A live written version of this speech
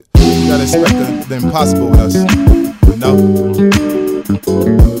gotta expect the impossible with us. No.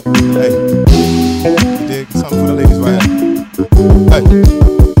 Hey, you dig? Something for the ladies right here. Hey.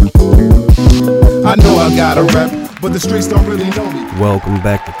 I know I got a rep, but the streets don't really know me. Welcome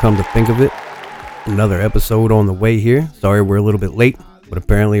back to Come to Think of It. Another episode on the way here. Sorry we're a little bit late, but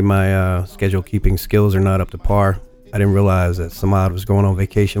apparently my schedule keeping skills are not up to par. I didn't realize that Samad was going on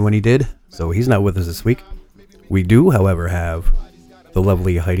vacation when he did, so he's not with us this week. We do, however, have the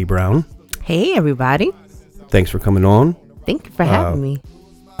lovely Heidi Brown. Hey, everybody. Thanks for coming on. Thank you for having me.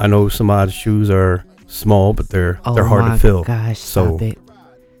 I know Samad's shoes are small, but they're hard to fill. Oh, my gosh, so stop it.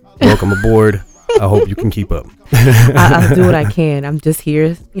 Welcome aboard. I hope you can keep up. I'll do what I can. I'm just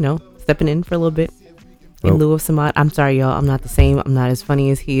here, stepping in for a little bit in lieu of Samad. I'm sorry, y'all. I'm not the same. I'm not as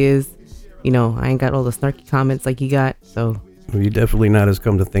funny as he is. I ain't got all the snarky comments like he got, so... You're definitely not as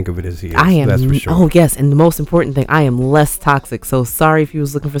come to think of it as he is. I am. That's for sure. Oh, yes. And the most important thing, I am less toxic. So sorry if you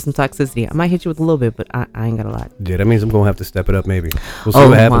was looking for some toxicity. I might hit you with a little bit, but I ain't got a lot. Yeah, that means I'm going to have to step it up maybe. We'll see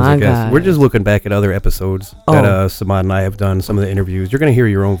what happens, I guess. God. We're just looking back at other episodes that Samad and I have done, some of the interviews. You're going to hear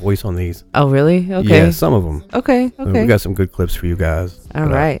your own voice on these. Oh, really? Okay. Yeah, some of them. Okay. We got some good clips for you guys. All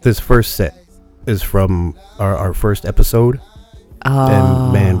right. This first set is from our first episode. Oh.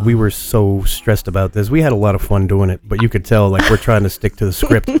 And man, we were so stressed about this. We had a lot of fun doing it, but you could tell like we're trying to stick to the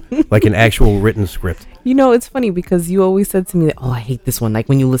script, like an actual written script. It's funny because you always said to me that, I hate this one. Like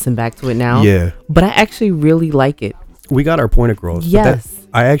when you listen back to it now. Yeah. But I actually really like it. We got our point across. Yes.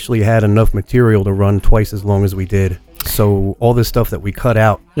 I actually had enough material to run twice as long as we did. So all this stuff that we cut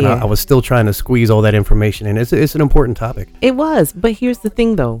out, and I was still trying to squeeze all that information in. It's an important topic. It was. But here's the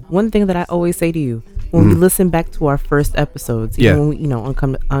thing, though. One thing that I always say to you, when we listen back to our first episodes, even when we,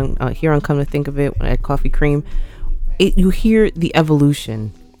 here on Come to Think of It, at Coffee Cream, you hear the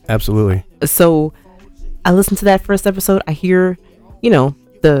evolution. Absolutely. So I listen to that first episode. I hear,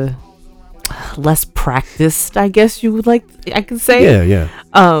 the less practiced, I guess you would I could say. Yeah.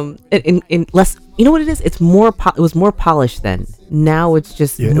 In less, you know what it is? It's more. It was more polished then. Now it's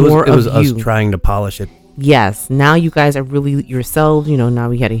just more. It was us trying to polish it. Yes. Now you guys are really yourselves. Now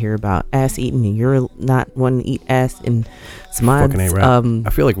we got to hear about ass eating, and you're not wanting to eat ass, and Fucking ain't right. I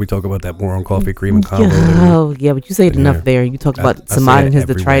feel like we talk about that more on Coffee Cream and Convo. Oh yeah, but you say it enough there. You talk about Samad and his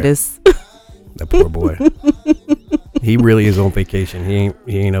detritus. That poor boy. He really is on vacation.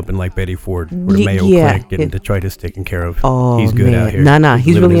 He ain't up in like Betty Ford or the Mayo Clinic getting detritus taken care of. Oh, he's good out here. Nah.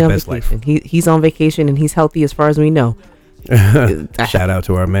 He's really on vacation. He's on vacation and he's healthy as far as we know. Shout out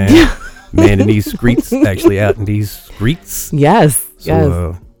to our man. Man in these streets, actually out in these streets. Yes.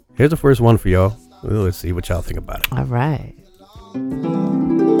 So here's the first one for y'all. Let's see what y'all think about it. All right.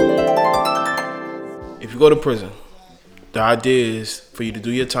 If you go to prison, the idea is for you to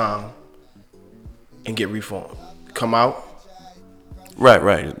do your time and get reformed. Come out. Right.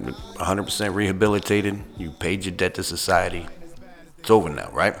 100% rehabilitated. You paid your debt to society. It's over now,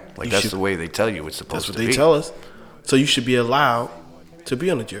 right? That's the way they tell you it's supposed to be. That's what they tell us. So you should be allowed to be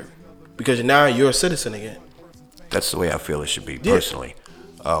on the jury because now you're a citizen again. That's the way I feel it should be, personally.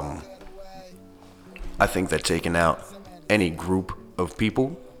 I think that taking out any group of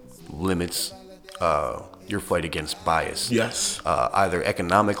people limits your fight against bias. Yes. Either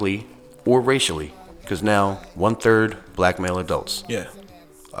economically or racially. Because now 1/3 black male adults. Yeah.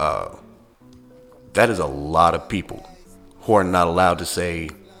 That is a lot of people who are not allowed to say,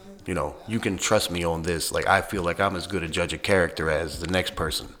 you can trust me on this. Like, I feel like I'm as good a judge of character as the next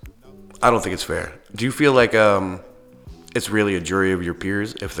person. I don't think it's fair. Do you feel like it's really a jury of your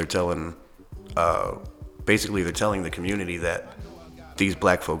peers if they're telling, basically they're telling the community that these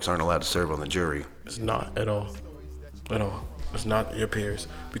black folks aren't allowed to serve on the jury? It's not at all. It's not your peers.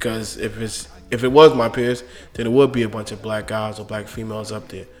 Because if it was my peers, then it would be a bunch of black guys or black females up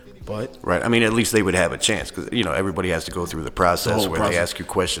there. But right. I mean, at least they would have a chance because everybody has to go through the process where they ask you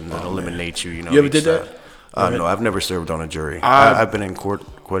questions and eliminate you. You ever did that? No, I've never served on a jury. I've been in court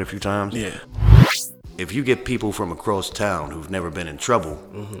quite a few times. Yeah. If you get people from across town who've never been in trouble,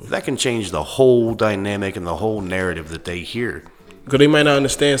 that can change the whole dynamic and the whole narrative that they hear. Because they might not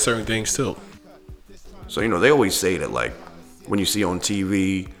understand certain things too. So they always say that like when you see on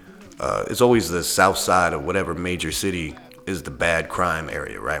TV, it's always the south side of whatever major city is the bad crime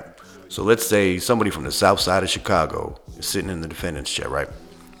area, right? So let's say somebody from the south side of Chicago is sitting in the defendant's chair, right?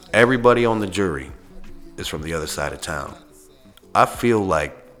 Everybody on the jury is from the other side of town. I feel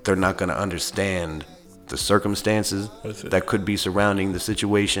like they're not going to understand the circumstances that could be surrounding the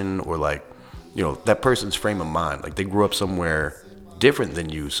situation or like, that person's frame of mind. Like they grew up somewhere different than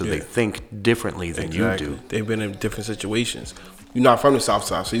you, so they think differently than you do. They've been in different situations. You're not from the south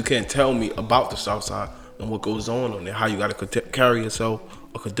side, so you can't tell me about the south side and what goes on there, how you got to carry yourself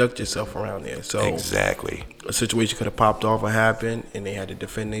or conduct yourself around there. So Exactly. a situation could have popped off or happened, and they had to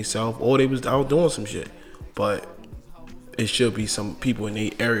defend themselves, or they was out doing some shit. But it should be some people in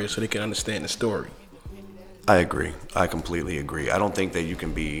the area so they can understand the story. I agree. I completely agree. I don't think that you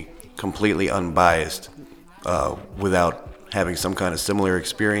can be completely unbiased without having some kind of similar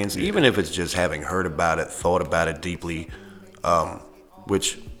experience, even if it's just having heard about it, thought about it deeply,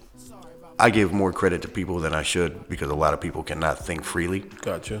 which I give more credit to people than I should, because a lot of people cannot think freely.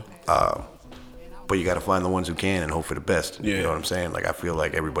 Gotcha. But you got to find the ones who can and hope for the best. Yeah. You know what I'm saying? Like, I feel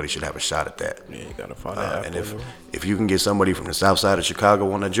like everybody should have a shot at that. Yeah, you gotta find that. And if you can get somebody from the south side of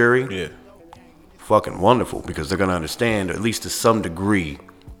Chicago on a jury, yeah, fucking wonderful, because they're gonna understand, at least to some degree,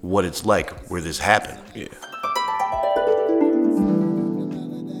 what it's like where this happened. yeah.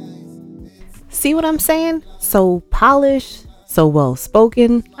 See what I'm saying? So polished, so well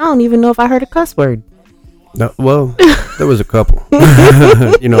spoken. I don't even know if I heard a cuss word. No, well, there was a couple.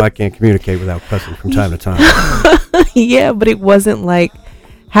 You know, I can't communicate without cussing from time to time. Yeah, but it wasn't like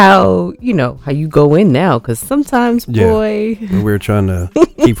how you go in now, because sometimes, boy. We were trying to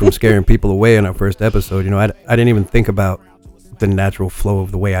keep from scaring people away in our first episode. You know, I didn't even think about the natural flow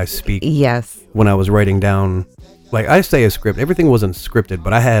of the way I speak Yes. when I was writing down. Like, I say a script. Everything wasn't scripted,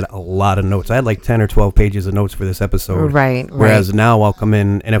 but I had a lot of notes. I had like 10 or 12 pages of notes for this episode. Right. Whereas now I'll come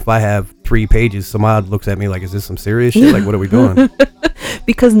in, and if I have 3 pages, Samad looks at me like, is this some serious shit? Like, what are we doing?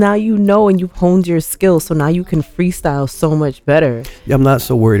 Because now you know, and you've honed your skills, so now you can freestyle so much better. Yeah, I'm not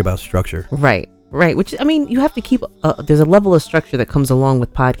so worried about structure. Right. Which, I mean, you have to keep, there's a level of structure that comes along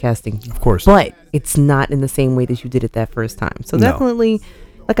with podcasting. Of course. But it's not in the same way that you did it that first time. So No. definitely,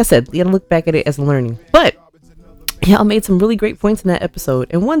 like I said, you got to look back at it as learning. But y'all made some really great points in that episode.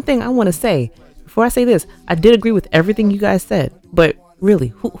 And one thing I want to say, before I say this, I did agree with everything you guys said. But really,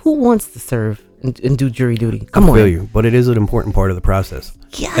 who wants to serve and do jury duty? Come on. I feel you, but it is an important part of the process.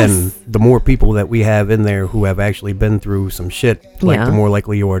 Yes. And the more people that we have in there who have actually been through some shit, like Yeah. the more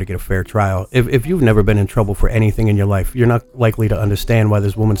likely you are to get a fair trial. If you've never been in trouble for anything in your life, you're not likely to understand why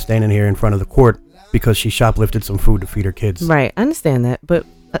this woman's standing here in front of the court because she shoplifted some food to feed her kids. Right. I understand that. But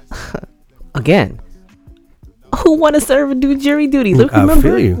again, who want to serve and do jury duty? Look, I remember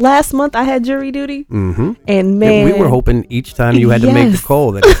feel you. last month I had jury duty? Mm-hmm. And man, we were hoping each time you had to make the Yes.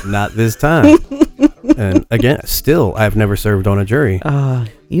 call that it's not this time. And again, still, I've never served on a jury.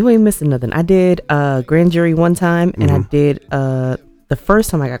 you ain't missing nothing. I did grand jury one time, and I did the first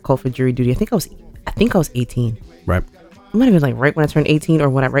time I got called for jury duty. I think I was 18. Right. It might have been like right when I turned 18 or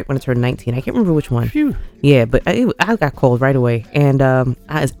right when I turned 19. I can't remember which one. Phew. Yeah, but I got called right away, and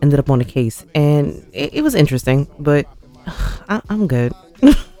I ended up on the case, and it was interesting, but I'm good.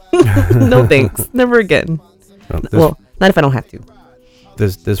 No thanks, never again. Well, not if I don't have to.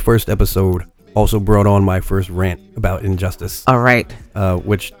 This first episode also brought on my first rant about injustice, All right.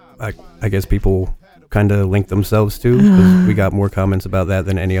 which I guess people kind of link themselves to, because we got more comments about that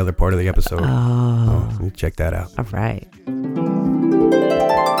than any other part of the episode. So check that out. All right.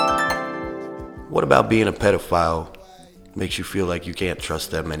 What about being a pedophile makes you feel like you can't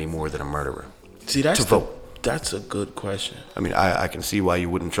trust them any more than a murderer? See, To vote. That's a good question. I mean, I can see why you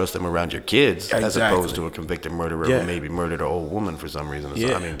wouldn't trust them around your kids as Exactly. opposed to a convicted murderer Yeah. who maybe murdered an old woman for some reason.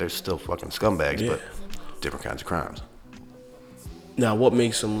 Yeah. I mean, they're still fucking scumbags, Yeah. but different kinds of crimes. Now, what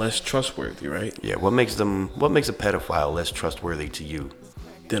makes them less trustworthy, right, Yeah, what makes a pedophile less trustworthy to you?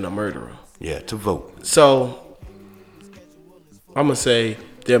 than a murderer? Yeah, to vote. So, I'm gonna say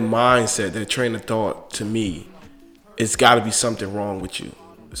their mindset, their train of thought, to me, it's got to be something wrong with you,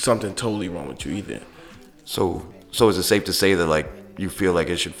 something totally wrong with you, either. So is it safe to say that, like, you feel like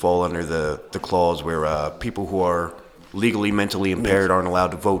it should fall under the clause where people who are legally mentally impaired aren't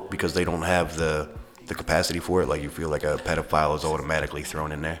allowed to vote because they don't have the capacity for it? Like, you feel like a pedophile is automatically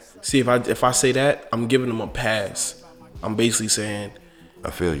thrown in there? See, if I say that, I'm giving them a pass. I'm basically saying, I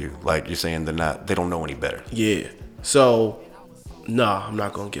feel you. Like, you're saying they don't know any better. yeah. So, nah, I'm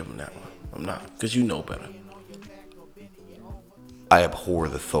not gonna give them that one. I'm not, because you know better. I abhor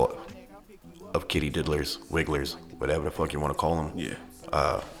the thought of kitty diddlers, wigglers, whatever the fuck you want to call them. Yeah,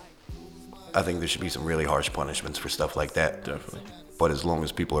 I think there should be some really harsh punishments for stuff like that. definitely. But as long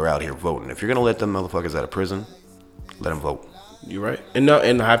as people are out here voting, if you're gonna let them motherfuckers out of prison, let them vote. You're right. And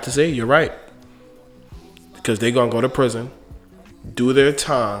I have to say, you're right. Because they're going to go to prison, do their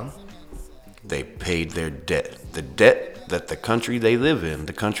time. They paid their debt. The debt that the country they live in,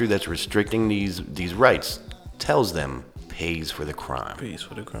 the country that's restricting these rights, tells them pays for the crime. Peace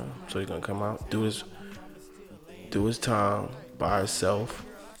for the crime. So he's going to come out, do his time by himself,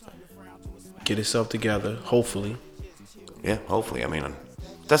 get himself together, hopefully. Yeah, hopefully. I mean,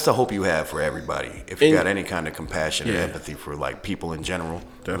 that's the hope you have for everybody. If you And- got any kind of compassion and Yeah. empathy for like people in general, let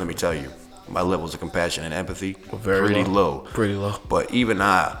me Definitely. tell you, my levels of compassion and empathy Very pretty low. low. Pretty low. But even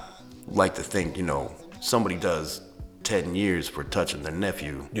I like to think, somebody does 10 years for touching their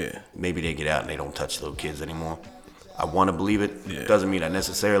nephew. Yeah. Maybe they get out and they don't touch little kids anymore. I want to believe it. Yeah. Doesn't mean I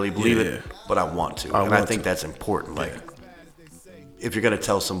necessarily believe Yeah. it, but I want to. I and I want think to. that's important. Like, if you're going to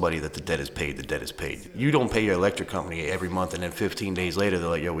tell somebody that the debt is paid, the debt is paid. You don't pay your electric company every month, and then 15 days later, they're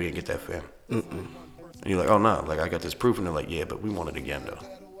like, yo, we didn't get that, fam. And you're like, oh, no, like, I got this proof. And they're like, yeah, but we want it again, though.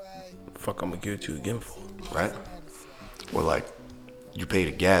 Fuck, I'm gonna give it to you again for. Right? Or, like, you pay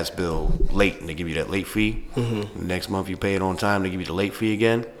the gas bill late, and they give you that late fee. Mm-hmm. Next month, you pay it on time, they give you the late fee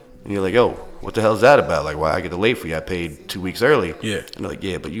again. And you're like, yo, what the hell is that about? Like, why I get the late fee? I paid 2 weeks early. Yeah. And they're like,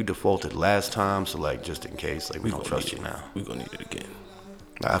 yeah, but you defaulted last time, so, like, just in case, like, we don't trust you now. We gonna need it again.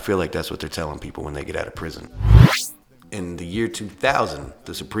 I feel like that's what they're telling people when they get out of prison. In the year 2000,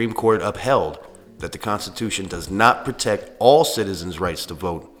 the Supreme Court upheld that the Constitution does not protect all citizens' rights to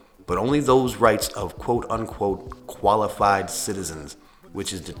vote, but only those rights of quote-unquote qualified citizens,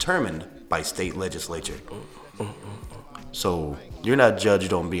 which is determined by state legislature. So you're not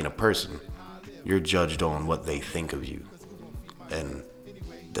judged on being a person, you're judged on what they think of you. And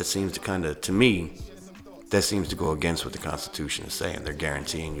that seems to me, that seems to go against what the Constitution is saying. They're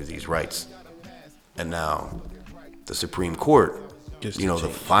guaranteeing you these rights. And now the Supreme Court, Gets to the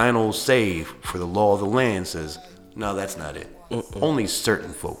change. final say for the law of the land says, no, that's not it. Only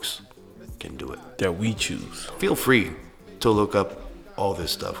certain folks can do it. That we choose. Feel free to look up all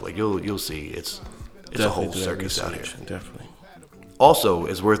this stuff. Like you'll see it's a whole Definitely do that circus out here. research, Definitely. Also,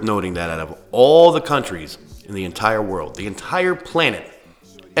 it's worth noting that out of all the countries in the entire world, the entire planet,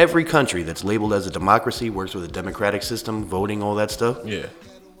 every country that's labeled as a democracy, works with a democratic system, voting, all that stuff, Yeah.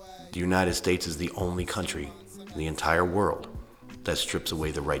 the United States is the only country in the entire world that strips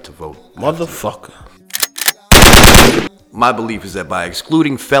away the right to vote. Motherfucker. My belief is that by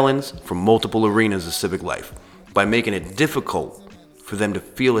excluding felons from multiple arenas of civic life, by making it difficult for them to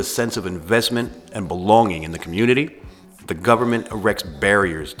feel a sense of investment and belonging in the community, the government erects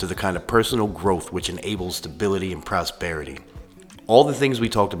barriers to the kind of personal growth which enables stability and prosperity. All the things we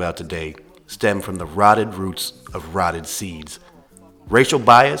talked about today stem from the rotted roots of rotted seeds. Racial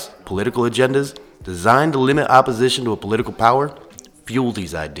bias, political agendas, designed to limit opposition to a political power, fuel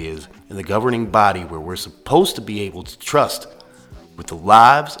these ideas in the governing body where we're supposed to be able to trust with the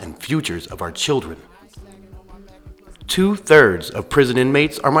lives and futures of our children. 2/3 of prison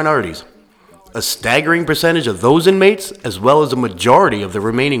inmates are minorities. A staggering percentage of those inmates, as well as a majority of the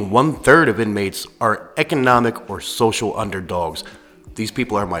remaining 1/3 of inmates, are economic or social underdogs. These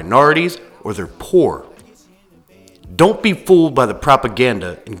people are minorities or they're poor. Don't be fooled by the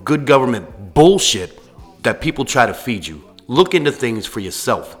propaganda and good government bullshit that people try to feed you. Look into things for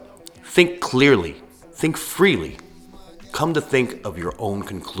yourself. Think clearly. Think freely. Come to think of your own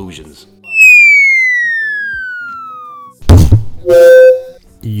conclusions.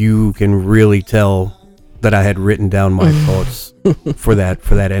 You can really tell that I had written down my thoughts for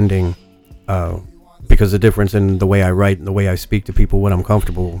that ending, because the difference in the way I write and the way I speak to people when I'm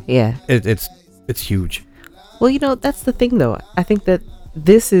comfortable, Yeah. it's huge. Well, that's the thing, though. I think that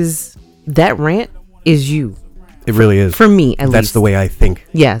that rant is you. It really is. For me, at least. That's the way I think.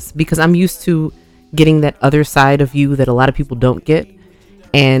 Yes, because I'm used to getting that other side of you that a lot of people don't get.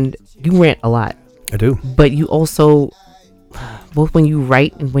 And you rant a lot. I do. But you also, both when you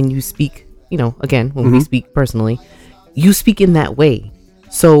write and when you speak, again, when we speak personally, you speak in that way.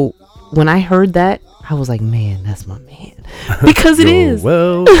 So when I heard that, I was like, man, that's my man. Because it is.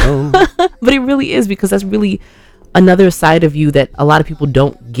 Welcome. But it really is, because that's really another side of you that a lot of people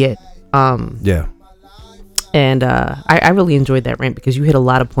don't get. Yeah. And I really enjoyed that rant, because you hit a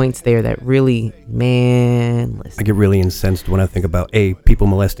lot of points there that really, man, listen. I get really incensed when I think about A, people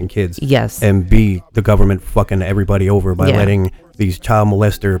molesting kids. Yes. And B, the government fucking everybody over by letting these child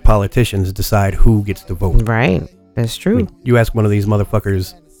molester politicians decide who gets to vote. Right. That's true. I mean, you ask one of these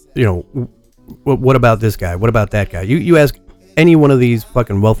motherfuckers, what about this guy? What about that guy? You ask any one of these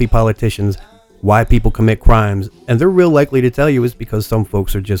fucking wealthy politicians why people commit crimes, and they're real likely to tell you it's because some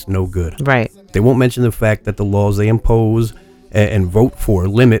folks are just no good. Right. They won't mention the fact that the laws they impose and vote for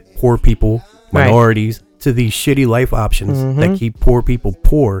limit poor people, minorities, to these shitty life options that keep poor people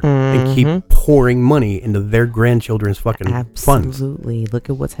poor and keep pouring money into their grandchildren's fucking funds. Absolutely. Look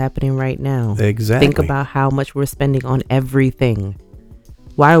at what's happening right now. Exactly. Think about how much we're spending on everything.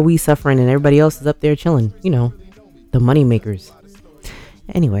 Why are we suffering and everybody else is up there chilling? The money makers.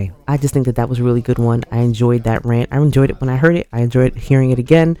 Anyway, I just think that was a really good one. I enjoyed that rant. I enjoyed it when I heard it. I enjoyed hearing it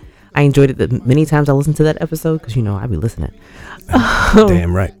again. I enjoyed it the many times I listened to that episode because I be listening.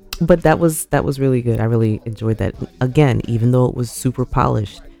 Damn right. But that was really good. I really enjoyed that. Again, even though it was super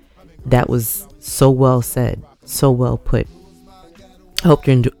polished, that was so well said, so well put. I hope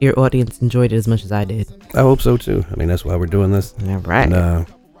your audience enjoyed it as much as I did. I hope so too. I mean, that's why we're doing this. All right. And,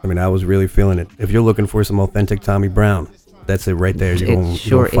 I mean, I was really feeling it. If you're looking for some authentic Tommy Brown, that's it right there. You're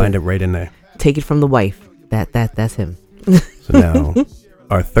gonna find it right in there. Take it from the wife. That's him. So now,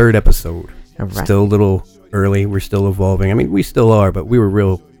 our third episode. All right. Still a little early. We're still evolving. I mean, we still are, but we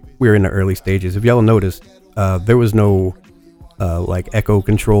were in the early stages. If y'all noticed, there was no like echo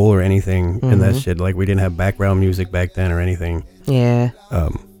control or anything in that shit. Like, we didn't have background music back then or anything. Yeah.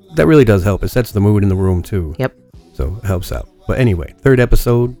 That really does help. It sets the mood in the room too. Yep. So it helps out. But anyway, third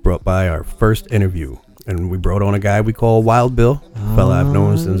episode brought by our first interview. And we brought on a guy we call Wild Bill. A fella I've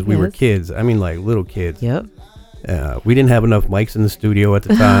known since we were kids. I mean, like little kids. Yep. We didn't have enough mics in the studio at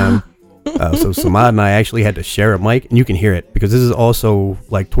the time. So Samad and I actually had to share a mic, and you can hear it because this is also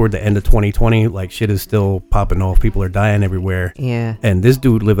like toward the end of 2020. Like, shit is still popping off. People are dying everywhere. Yeah. And this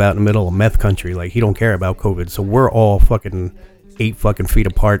dude live out in the middle of meth country. Like, he don't care about COVID. So we're all fucking 8 fucking feet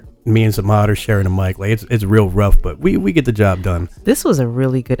apart. Me and Samad are sharing a mic. Like, it's real rough, but we get the job done. This was a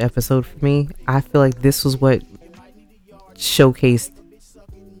really good episode for me. I feel like this was what showcased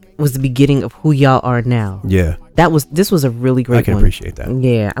was the beginning of who y'all are now. Yeah. This was a really great one. I can appreciate that.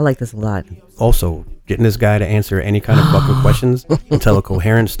 Yeah, I like this a lot. Also, getting this guy to answer any kind of fucking questions and tell a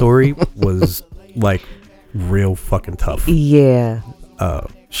coherent story was like real fucking tough. Yeah.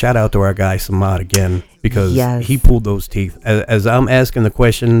 Shout out to our guy Samad again, because Yes. he pulled those teeth. As I'm asking the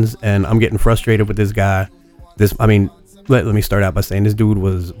questions and I'm getting frustrated with this guy, let me start out by saying this dude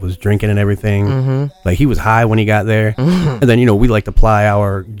was drinking and everything. Like, he was high when he got there. And then, we like to ply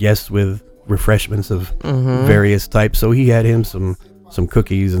our guests with refreshments of various types. So he had him some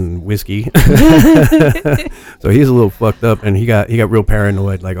cookies and whiskey. So he's a little fucked up, and he got real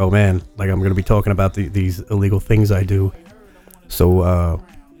paranoid. Like, oh man, like I'm gonna be talking about these illegal things I do. So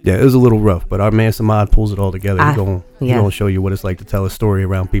yeah, it was a little rough, but our man Samad pulls it all together. He's gonna show you what it's like to tell a story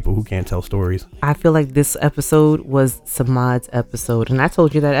around people who can't tell stories. I feel like this episode was Samad's episode, and I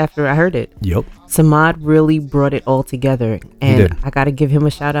told you that after I heard it. Yep. Samad really brought it all together, and I gotta give him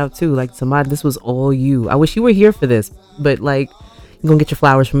a shout out too. Like, Samad, this was all you. I wish you were here for this, but like, you're gonna get your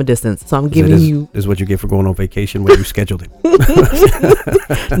flowers from a distance. So I'm giving you. This is what you get for going on vacation when you scheduled it.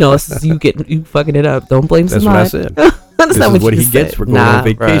 No, it's you fucking it up. Don't blame Samad. That's what I said. That's this not is what he gets for going on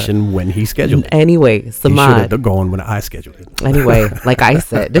vacation bruh. when he scheduled it. Anyway, Samad. He should have gone when I scheduled it. Anyway, like I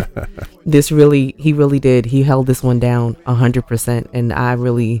said, he really did. He held this one down 100%, and I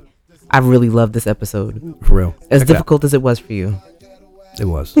really love this episode. For real. As difficult as it was for you. It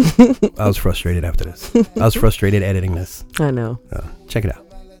was. I was frustrated after this. I was frustrated editing this. I know. Check it out.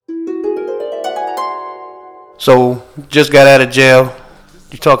 So, just got out of jail.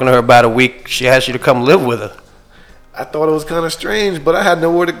 You're talking to her about a week. She asked you to come live with her. I thought it was kind of strange, but I had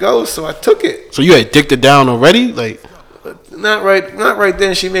nowhere to go, so I took it. So you had dicked it down already? Like, Not right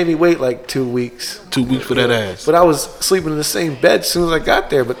then. She made me wait like 2 weeks. 2 weeks for that ass. But I was sleeping in the same bed as soon as I got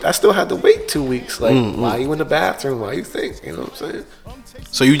there. But I still had to wait 2 weeks. Like, why you in the bathroom? Why you think? You know what I'm saying?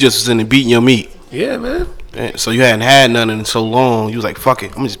 So you just was in the beating your meat. Yeah, man. And so you hadn't had none in so long. You was like, fuck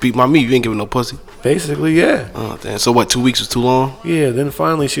it. I'm just beat my meat. You ain't giving no pussy. Basically, yeah. Oh, damn. So what, 2 weeks was too long? Yeah, then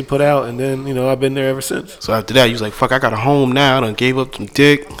finally she put out, and then, I've been there ever since. So after that, you was like, fuck, I got a home now. I done gave up some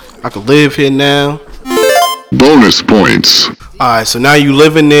dick. I could live here now. Bonus points. Alright, so now you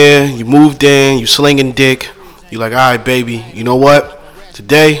living there. You moved in. You slinging dick. You like, alright, baby. You know what?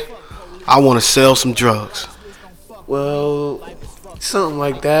 Today, I want to sell some drugs. Well, something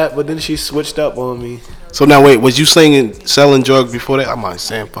like that, but then she switched up on me. So now wait, was you selling drugs before that? I might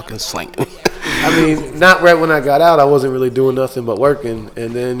saying fucking slinging. I mean, not right when I got out. I wasn't really doing nothing but working.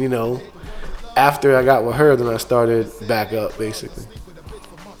 And then, after I got with her, then I started back up, basically.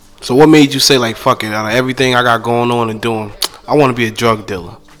 So what made you say, like, fuck it, out of everything I got going on and doing, I want to be a drug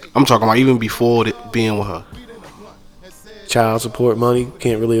dealer? I'm talking about even before being with her. Child support money.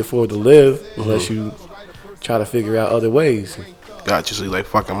 Can't really afford to live unless you try to figure out other ways. Gotcha. So you're like,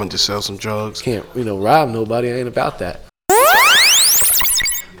 fuck, I'm going to just sell some drugs. Can't, rob nobody. I ain't about that.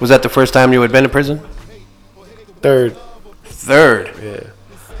 Was that the first time you had been to prison? Third. Yeah.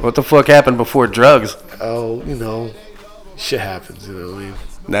 What the fuck happened before drugs? Oh, shit happens, what I mean?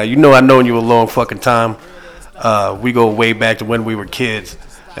 Now, I've known you a long fucking time. We go way back to when we were kids.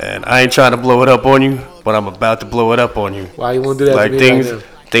 And I ain't trying to blow it up on you, but I'm about to blow it up on you. Why you want to do that like to me right now?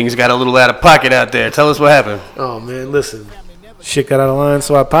 Things got a little out of pocket out there. Tell us what happened. Oh, man, listen. Shit got out of line,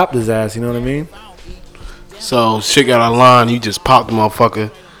 so I popped his ass, you know what I mean? So shit got out of line, you just popped the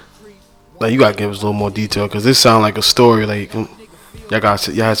motherfucker. Like, you gotta give us a little more detail, because this sound like a story. Like, y'all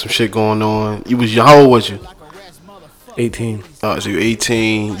had some shit going on. You was young. How old was you? 18. So you're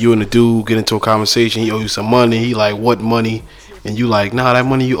 18. You and the dude get into a conversation. He owe you some money. He like, what money? And you like, nah, that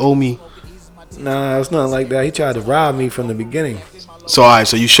money you owe me. Nah, it's nothing like that. He tried to rob me from the beginning. So, all right,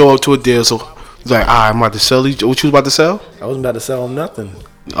 so you show up to a deal. So he's like, all right, I'm about to sell you. What you was about to sell? I wasn't about to sell him nothing.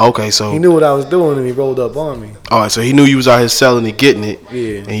 Okay, so He knew what I was doing and he rolled up on me. all right, so he knew you was out here selling and getting it.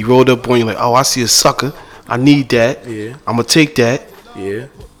 Yeah. And he rolled up on you like, oh, I see a sucker. I need that. Yeah. I'm gonna take that. Yeah.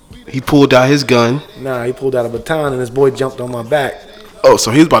 He pulled out his gun. Nah, he pulled out a baton and this boy jumped on my back. Oh, so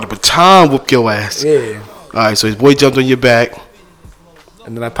he was about to baton whoop your ass. Yeah. All right, so his boy jumped on your back.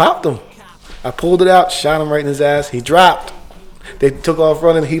 And then I popped him. I pulled it out, shot him right in his ass. He dropped. They took off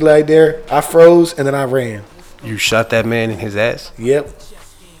running. He lay there. I froze and then I ran. You shot that man in his ass? Yep.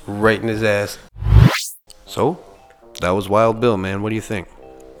 Right in his ass. So, that was Wild Bill, man. What do you think?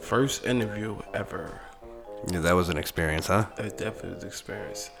 First interview ever. Yeah, that was an experience, huh? That definitely was an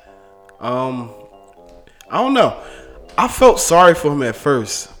experience. I don't know. I felt sorry for him at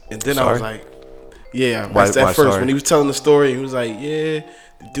first, and then I was Sorry? like, "Yeah." Why At first, sorry? when he was telling the story, he was like, "Yeah,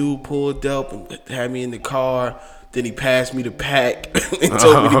 the dude pulled up and had me in the car. Then he passed me the pack and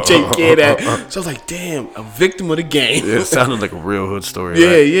told me to take care of that." So I was like, "Damn, a victim of the game." It sounded like a real hood story, Yeah,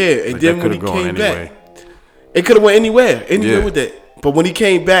 right? yeah. And Like, then that when he could've gone came anyway. back, it could have went anywhere Yeah. with that. But when he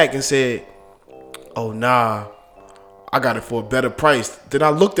came back and said, "Oh nah, I got it for a better price," then I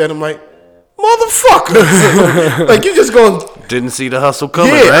looked at him like, "Motherfucker!" Like, you just going, Didn't see the hustle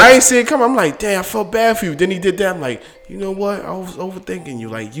coming, yeah, right? I ain't see it coming. I'm like, damn, I felt bad for you. Then he did that. I'm like, you know what? I was overthinking you.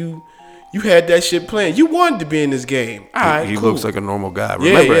 Like, you had that shit planned. You wanted to be in this game. All right, He cool. looks like a normal guy. Yeah,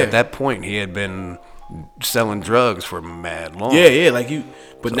 Remember, yeah. at that point, he had been selling drugs for mad long. Yeah, like you.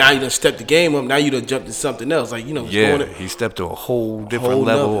 But now you done stepped the game up. Now you done jumped to something else. Like, just Yeah, going he stepped to a whole different Whole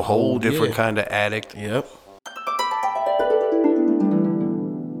level, nother- whole whole- different yeah. kind of addict. Yep.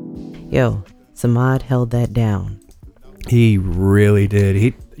 Yo, Samad held that down. He really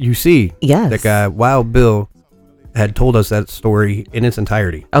did. You see, Yes. that guy, Wild Bill, had told us that story in its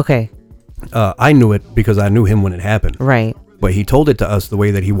entirety. Okay, I knew it because I knew him when it happened. right. But he told it to us the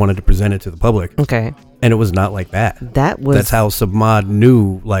way that he wanted to present it to the public, Okay, and it was not like that. that was That's how Samad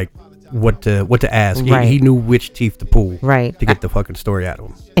knew, like, what to ask. Right. He knew which teeth to pull, Right. to get the fucking story out of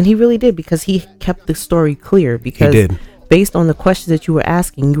him. And he really did, because he kept the story clear. Because did. based on the questions that you were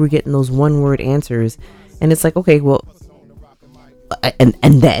asking, you were getting those one-word answers, and it's like, okay, well, and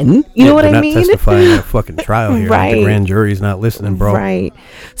then you know what they're I not mean? testifying in a fucking trial here. Like, Right. the grand jury's not listening, bro. Right.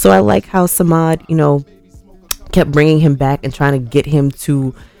 So I like how Samad, kept bringing him back and trying to get him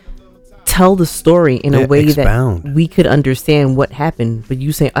to tell the story in a Yeah, way expound. that we could understand what happened. But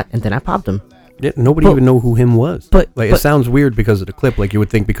you say, and then I popped him. Yeah, nobody But- even know who him was. but- it but- sounds weird because of the clip. Like, you would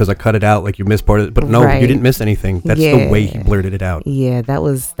think because I cut it out, like you missed part of it. But no, Right. you didn't miss anything. That's the way he Yeah. blurted it out. Yeah, that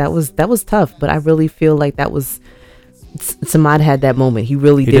was tough. But I really feel like that was Samad had that moment. He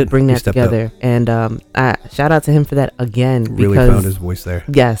really He did did. bring He that stepped together. And I shout out to him for that again. Really because found his voice there.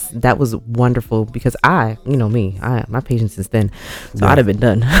 Yes, that was wonderful, because my patience is thin, so I'd have been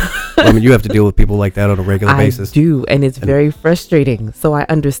done. I mean, you have to deal with people like that on a regular basis. I do, and it's very frustrating. So I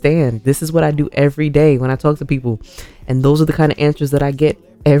understand. This is what I do every day when I talk to people, and those are the kind of answers that I get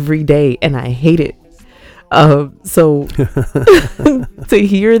every day, and I hate it. So to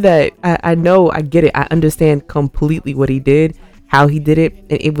hear that, I know, I get it. I understand completely what he did, how he did it,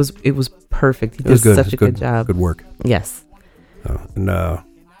 and it was perfect. He It did was good. such It a was good job. Good work. Yes. And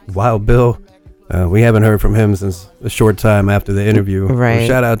Wild Bill, we haven't heard from him since a short time after the interview. So Right.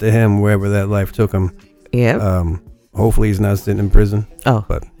 shout out to him wherever that life took him. Yeah. Hopefully he's not sitting in prison. Oh.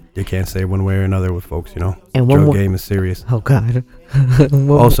 But you can't say one way or another with folks, And one Drug more- game is serious. Oh God.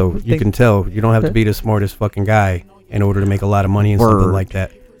 Also, you can tell you don't have to be the smartest fucking guy in order to make a lot of money and something Word. like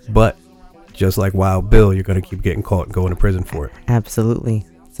that. But just like Wild Bill, you're gonna keep getting caught and going to prison for it. Absolutely.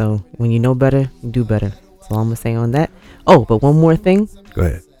 So when you know better, you do better. That's all I'm gonna say on that. Oh, but one more thing. Go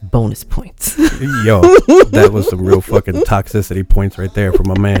ahead. Bonus points. Yo, that was some real fucking toxicity points right there from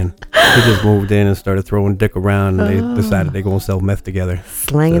my man. He just moved in and started throwing dick around, and they decided they're gonna sell meth together.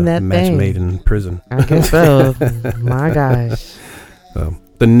 Slanging It's a that match thing. made in prison. I guess so. My gosh.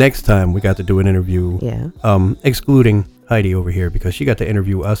 The next time we got to do an interview, Yeah. excluding Heidi over here because she got to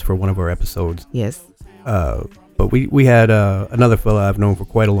interview us for one of our episodes. Yes. But we had another fella I've known for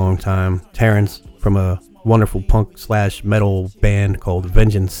quite a long time, Terrence, from a wonderful punk/metal band called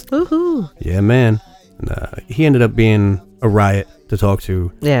Vengeance. Woohoo. Yeah, man. And, he ended up being a riot to talk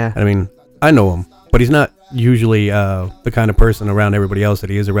to. Yeah. I mean, I know him, but he's not usually the kind of person around everybody else that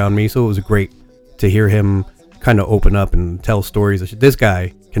he is around me. So it was great to hear him kind of open up and tell stories. This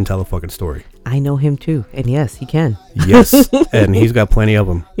guy can tell a fucking story. I know him too, and yes, he can. Yes, and he's got plenty of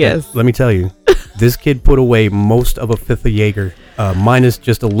them. Yes. Let me tell you, this kid put away most of a fifth of Jaeger, minus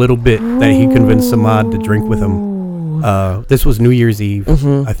just a little bit that he convinced Samad to drink with him. This was New Year's Eve,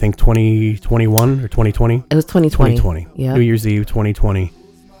 I think 2021 or 2020. It was 2020. 2020. Yeah. New Year's Eve 2020.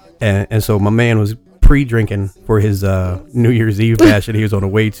 And so my man was pre-drinking for his New Year's Eve bash that he was on the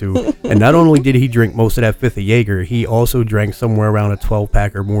way to. And not only did he drink most of that fifth of Jaeger, he also drank somewhere around a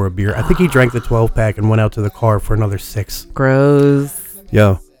 12-pack or more of beer. I think he drank the 12-pack and went out to the car for another 6. Gross.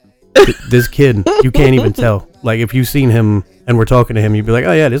 Yo, this kid, you can't even tell. Like, if you've seen him and we're talking to him, you'd be like,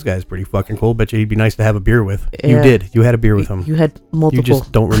 oh, yeah, this guy's pretty fucking cool. Bet you he'd be nice to have a beer with. Yeah. You did. You had a beer with him. You had multiple. You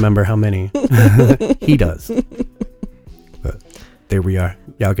just don't remember how many. He does. But there we are.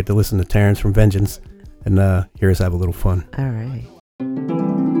 Y'all get to listen to Terrence from Vengeance and hear us have a little fun. All right.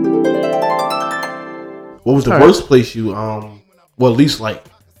 What was the worst place you well, at least like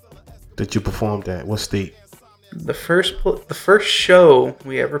that you performed at? What state? The first show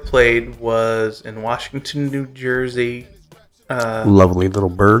we ever played was in Washington, New Jersey. Lovely little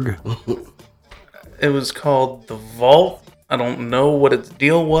burg. It was called The Vault. I don't know what its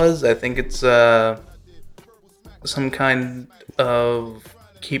deal was. I think it's some kind of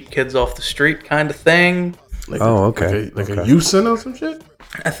keep kids off the street kind of thing. Like okay. Like a youth center or some shit?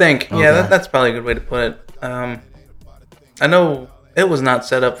 I think. Okay. Yeah, that's probably a good way to put it. I know it was not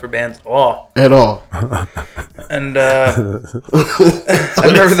set up for bands at all. At all. And I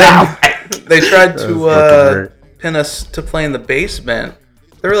remember they tried to pin us to play in the basement.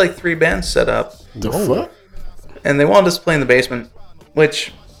 There were like 3 bands set up. The fuck? And they wanted us to play in the basement,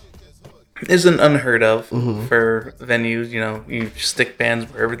 which isn't unheard of for venues. You know, you stick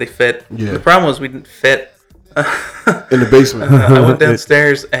bands wherever they fit. Yeah. The problem was we didn't fit. In the basement. I went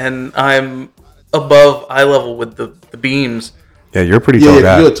downstairs and I'm above eye level with the beams. Yeah, you're a pretty tall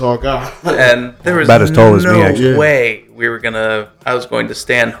guy. You're a tall guy. And there was about as tall as me, actually. no way I was going to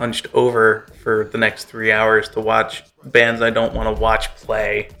stand hunched over for the next 3 hours to watch bands I don't want to watch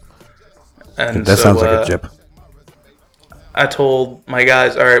play. And that so, sounds like a jip. I told my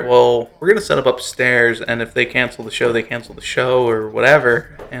guys, all right, well, we're going to set up upstairs, and if they cancel the show, they cancel the show or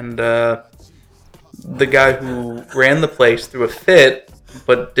whatever. And the guy who ran the place threw a fit,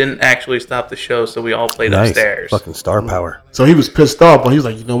 but didn't actually stop the show, so we all played upstairs. Fucking star power. So he was pissed off, but he was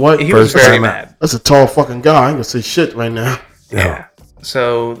like, you know what? He was very mad. That's a tall fucking guy. I ain't gonna say shit right now. Yeah.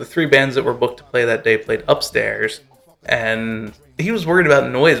 So the 3 bands that were booked to play that day played upstairs, and he was worried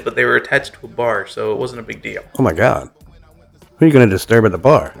about noise, but they were attached to a bar, so it wasn't a big deal. Oh my god. Who are you going to disturb at the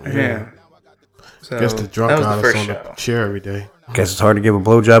bar? Yeah. So Guess the drunk that was guy the that's first on show. the chair every day. Guess it's hard to give a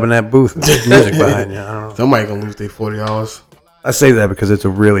blowjob in that booth. There's music behind you. I don't know. Somebody gonna lose their $40. I say that because it's a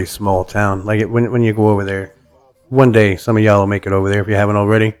really small town. Like when you go over there, one day some of y'all will make it over there if you haven't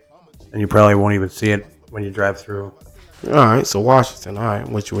already, and you probably won't even see it when you drive through. All right, so Washington. All right,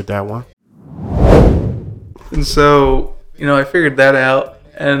 with you with that one. And so, I figured that out,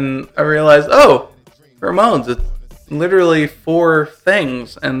 and I realized, Ramones, it's literally 4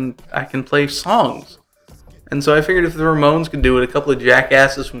 things, and I can play songs. And so I figured if the Ramones could do it, a couple of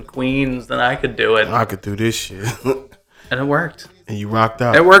jackasses from Queens, then I could do it. I could do this shit. And it worked. And you rocked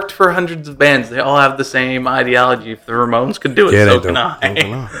out. It worked for hundreds of bands. They all have the same ideology. If the Ramones could do it, Yeah, so they can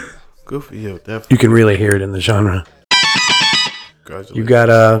do. I. Good for you, definitely. You can really hear it in the genre.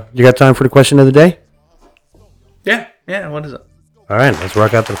 Congratulations. You got time for the question of the day? Yeah, what is it? All right, let's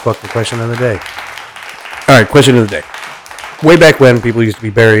rock out to the fucking question of the day. All right, question of the day. Way back when, people used to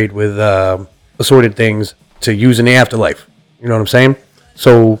be buried with assorted things to use in the afterlife. You know what I'm saying?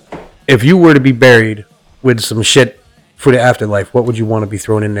 So, if you were to be buried with some shit for the afterlife, what would you want to be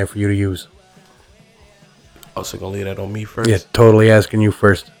thrown in there for you to use? Also gonna leave that on me first. Yeah, totally asking you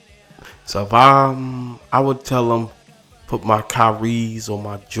first. So if I would tell them, put my Kyries or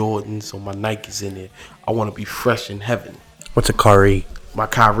my Jordans or my Nikes in there. I want to be fresh in heaven. What's a Kyrie? My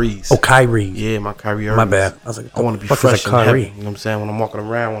Kyries. Oh, Kyrie. Yeah, my Kyrie. My bad. I was like, I want to be fuck is fresh a in heaven. Kyrie? You know what I'm saying? When I'm walking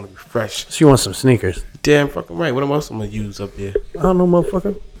around, I want to be fresh. So you want some sneakers? Damn fucking right. What else I'm gonna use up there? I don't know,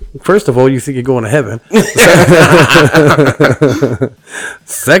 motherfucker. First of all, you think you're going to heaven.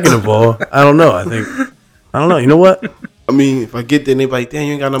 Second of all, I don't know. I don't know. You know what? I mean, if I get there and they be like, damn,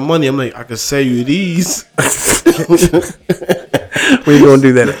 you ain't got no money, I'm like, I can sell you these. Where you gonna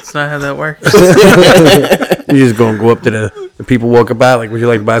do that? That's not how that works. You just gonna go up to the people walking by, like, would you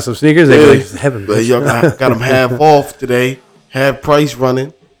like to buy some sneakers? They be like, it's heaven. But y'all got them half off today, half price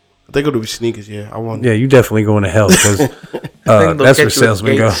running. I think it'll be sneakers. Yeah, I want. Yeah, you definitely going to hell because that's where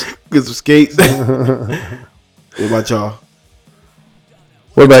salesmen go. Get some skates. What about y'all?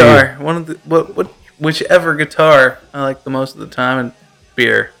 What about Guitar. One of the whichever guitar I like the most of the time, and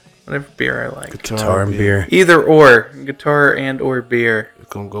beer. Whatever beer I like. Guitar and beer. Either or. Guitar and or beer.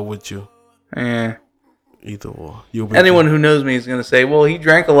 It's gonna go with you. Eh. Either or. Anyone who knows me is going to say, well, he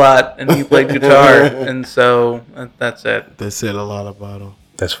drank a lot and he played guitar. And so that's it. That said a lot about him.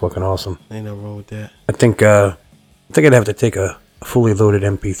 That's fucking awesome. Ain't nothing wrong with that. I think I'd have to take a fully loaded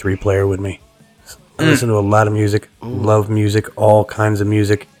MP3 player with me. I listen to a lot of music, love music, all kinds of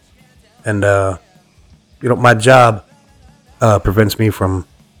music. And, my job prevents me from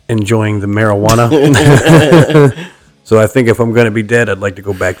enjoying the marijuana. So I think if I'm going to be dead, I'd like to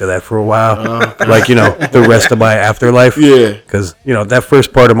go back to that for a while. Like, the rest of my afterlife. Yeah. Because, that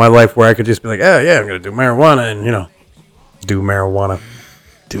first part of my life where I could just be like, oh, yeah, I'm going to do marijuana and, do marijuana.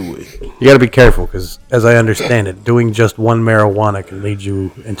 Do it. You got to be careful because, as I understand it, doing just one marijuana can lead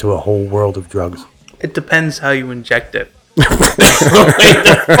you into a whole world of drugs. It depends how you inject it.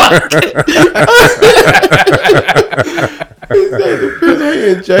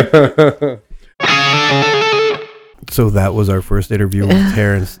 So that was our first interview with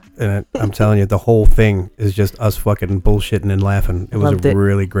Terrence, and I'm telling you, the whole thing is just us fucking bullshitting and laughing. It was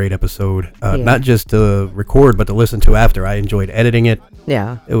really great episode, not just to record, but to listen to after. I enjoyed editing it.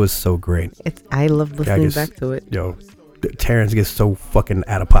 Yeah, it was so great. I love listening back to it. Terrence gets so fucking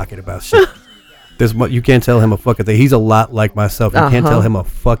out of pocket about shit. You can't tell him a fucking thing. He's a lot like myself. You can't tell him a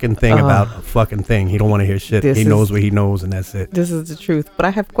fucking thing about a fucking thing. He don't want to hear shit. He knows what he knows, and that's it. This is the truth. But I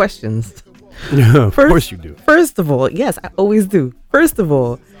have questions. Of course you do. First of all, yes, I always do. First of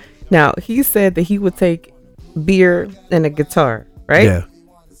all, now he said that he would take beer and a guitar, right? Yeah.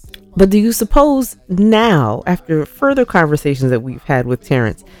 But do you suppose now, after further conversations that we've had with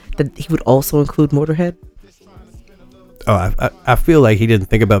Terrence, that he would also include Motorhead? Oh, I feel like he didn't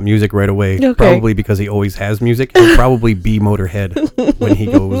think about music right away. Okay. Probably because he always has music. He'll probably be Motorhead when he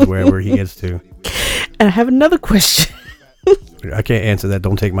goes wherever he gets to. And I have another question. I can't answer that.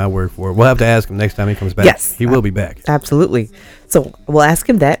 Don't take my word for it. We'll have to ask him next time he comes back. Yes. He will be back. Absolutely. So we'll ask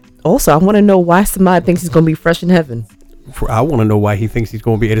him that. Also, I want to know why Samad thinks he's going to be fresh in heaven. I want to know why he thinks he's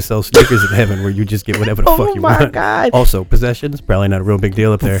going to be able to sell sneakers in heaven where you just get whatever the fuck you want. Oh, my God. Also, possessions, probably not a real big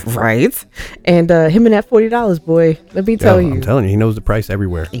deal up there. Right. And him and that $40, boy, let me tell you. I'm telling you, he knows the price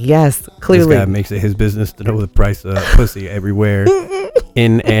everywhere. Yes, clearly. This guy makes it his business to know the price of pussy everywhere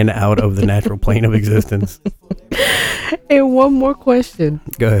in and out of the natural plane of existence. And one more question.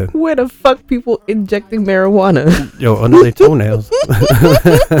 Go ahead. Where the fuck people injecting marijuana? Yo, under their toenails.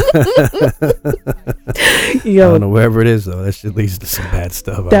 Yo, I don't know, wherever it is, though. That shit leads to some bad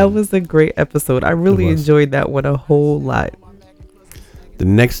stuff. That was a great episode. I really enjoyed that one a whole lot. The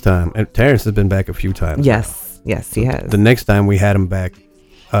next time, and Terrence has been back a few times. Yes, he has. The next time we had him back,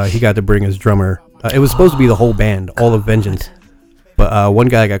 he got to bring his drummer. It was supposed to be the whole band, all of Vengeance. But one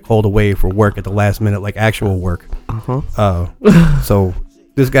guy got called away for work at the last minute, like actual work. So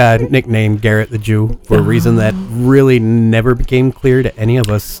this guy nicknamed Garrett the Jew for a reason that really never became clear to any of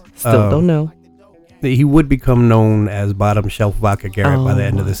us. Still don't know. He would become known as Bottom Shelf Vodka Garrett by the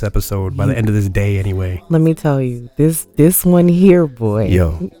end of this episode, by the end of this day anyway. Let me tell you, this one here, boy.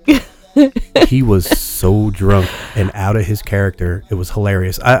 Yo. He was so drunk and out of his character. It was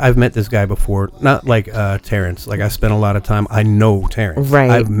hilarious. I've met this guy before, not like Terrence. Like I spent a lot of time. I know Terrence. Right.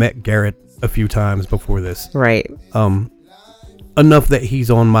 I've met Garrett a few times before this. Right. Enough that he's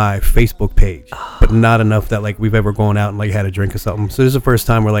on my Facebook page, but not enough that like we've ever gone out and like had a drink or something. So this is the first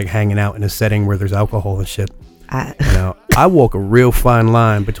time we're like hanging out in a setting where there's alcohol and shit. I walk a real fine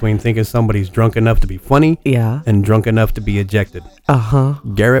line between thinking somebody's drunk enough to be funny and drunk enough to be ejected.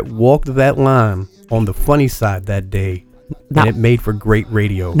 Garrett walked that line on the funny side that day, and it made for great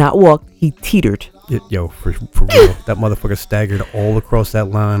radio. Not walked, he teetered. For real. That motherfucker staggered all across that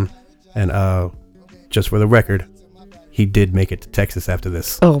line, and just for the record, he did make it to Texas after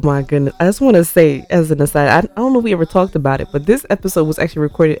this. Oh my goodness. I just want to say as an aside, I don't know if we ever talked about it, but this episode was actually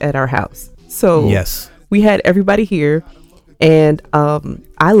recorded at our house. So yes. We had everybody here, and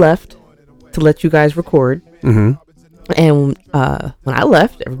I left to let you guys record. Mm-hmm. And when I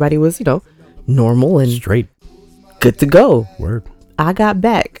left, everybody was, normal and straight, good to go. Word. I got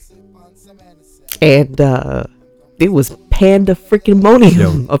back, and it was panda freaking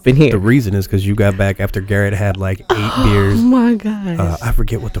monium up in here. The reason is because you got back after Garrett had like 8 beers. Oh my god! I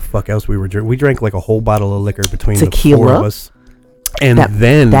forget what the fuck else we were drinking. We drank like a whole bottle of liquor between tequila? The 4 of us. And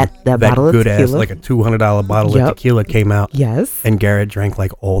then that bottle good of ass, like a $200 bottle of tequila came out. Yes. And Garrett drank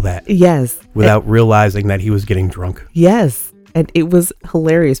like all that. Yes. Without realizing that he was getting drunk. Yes. And it was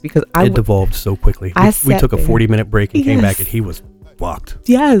hilarious because it devolved so quickly. We took a 40-minute break and came back and he was fucked.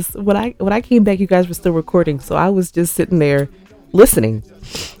 Yes. When I came back, you guys were still recording. So I was just sitting there listening.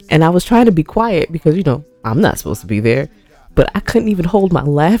 And I was trying to be quiet because, I'm not supposed to be there. but I couldn't even hold my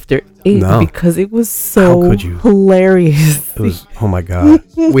laughter No. because it was so How could you? hilarious. It was, oh my God.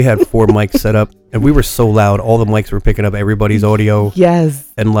 We had 4 mics set up and we were so loud. All the mics were picking up everybody's audio.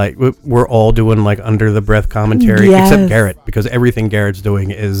 Yes. And like, we're all doing like under the breath commentary, Yes. except Garrett, because everything Garrett's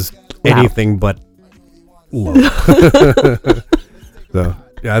doing is Loud. anything but low. So,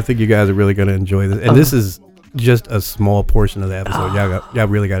 yeah, I think you guys are really going to enjoy this. And this is just a small portion of the episode. Y'all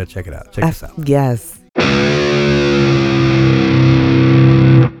really got to check it out. Check this out. Yes.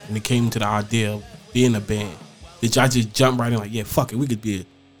 When it came to the idea of being a band, did y'all just jump right in like, yeah, fuck it, we could be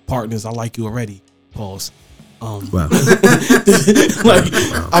partners. I like you already. Pause. Wow. Like,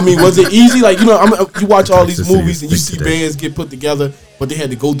 I mean, was it easy? Like, you know, you watch all these Just so you movies and you think see today. bands get put together, but they had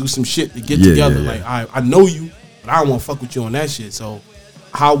to go do some shit to get Yeah, together. yeah, Like, I know you, but I don't want to fuck with you on that shit. So,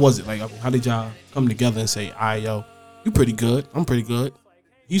 how was it? Like, how did y'all come together and say, all right, yo, you pretty good, I'm pretty good,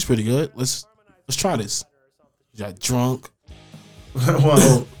 he's pretty good. Let's try this. You got drunk.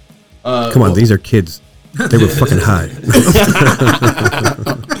 Well, Come on, these are kids. They were fucking high.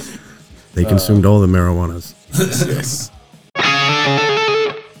 They consumed all the marijuanas. Yes.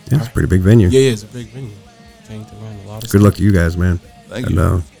 Yeah, it's a pretty big venue. Yeah, it's a big venue. Changed around a lot of Good luck to you guys, man. Thank and,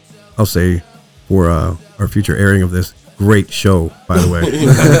 you. I'll say for our future airing of this, great show, by the way.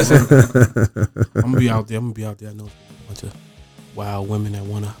 I'm gonna be out there. I know a bunch of wild women that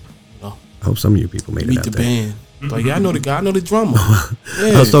wanna, you know, I hope some of you people made it meet out the there. band. Like, yeah, I know the guy, I know the drummer.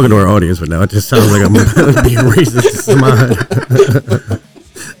 Yeah. I was talking to our audience, but now it just sounds like I'm being racist to mine.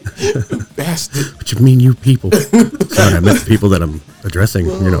 Bastard. What you mean, you people? Sorry, I meant the people that I'm addressing,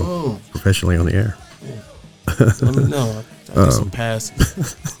 you know, professionally on the air. Let me know. I got some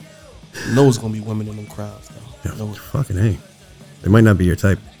passes. I know it's gonna be women in them crowds though. Yeah, I know it. fucking hey. They might not be your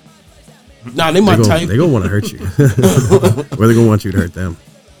type. Nah, they my type. They gonna want to hurt you. Or they gonna want you to hurt them.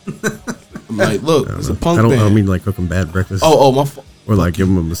 I'm like, look, it's a punk I band. don't mean like cook them bad breakfast. Oh, my fault. Or like give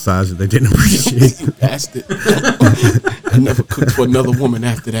them a massage that they didn't appreciate. Bastard. I never cooked for another woman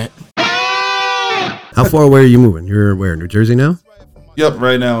after that. How far away are you moving? You're where? New Jersey now? Yep,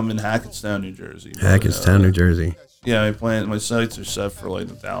 right now I'm in Hackettstown, New Jersey. but, Hackettstown, New Jersey. Yeah, my sights are set for like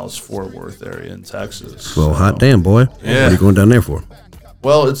the Dallas-Fort Worth area in Texas. Well, so- hot damn, boy. Yeah. What are you going down there for?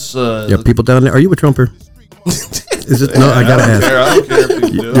 Well, it's You have people down there? Are you a Trumper? Is it? No, I gotta ask. I don't care if people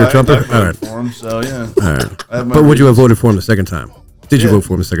do. You're a I Trumper? voted All right. for him, so yeah. All right. I have my But would you have reasons. voted for him the second time? Did you Yeah. vote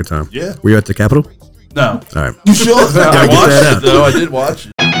for him the second time? Yeah. Were you at the Capitol? No. All right. You sure? I Gotta get watched that it out. though. I did watch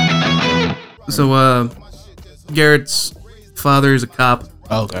it. So, Garrett's father is a cop,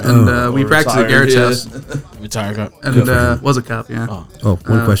 Okay. and we practice at Garrett's house, Retired cop. and was a cop, yeah. Oh,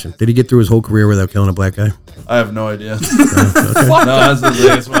 one question. Did he get through his whole career without killing a black guy? I have no idea. No,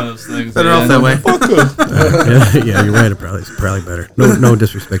 it's one of those things. Better off that way. Yeah, you're right. It's probably better. No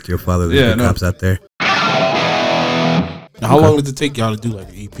disrespect to your father. There's Yeah, good no. cops out there. Now, how long did it take y'all to do like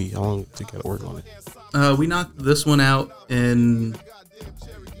an EP? How long did it take y'all to work on it? We knocked this one out in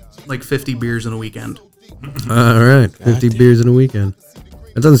like 50 beers in a weekend. All right. 50 beers in a weekend.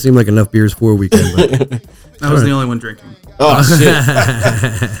 That doesn't seem like enough beers for a weekend, but I was the only one drinking. Oh shit!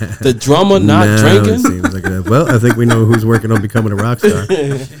 The drummer not no, drinking. It seems like enough. Well, I think we know who's working on becoming a rock star.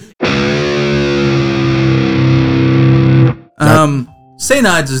 St.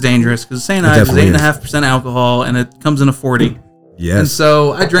 Ides is dangerous because St. Ides is definitely 8.5% alcohol and it comes in a 40. And Yes.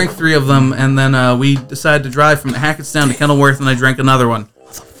 so I drank 3 of them, and then we decided to drive from Hackettstown to Kenilworth, and I drank another one.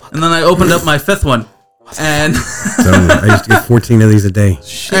 And then I opened up my 5th one, and I used to get 14 of these a day.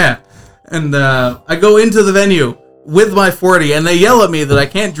 yeah, and I go into the venue with my 40, and they yell at me that I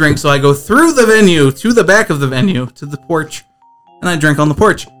can't drink, so I go through the venue to the back of the venue to the porch, and I drink on the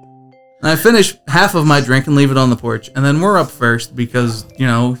porch. And I finish half of my drink and leave it on the porch, and then we're up first because, you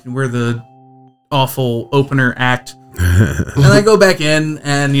know, we're the awful opener act. And I go back in,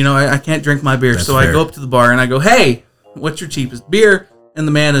 and, you know, I can't drink my beer, That's so fair. I go up to the bar, and I go, hey, what's your cheapest beer? And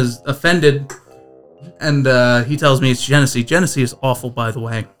the man is offended, and he tells me it's Genesee. Genesee is awful, by the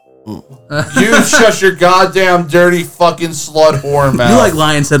way. You shut your goddamn dirty fucking slut whore mouth. You like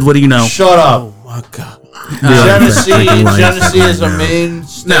Lion said, what do you know? Shut up. Oh my god! Genesee is a main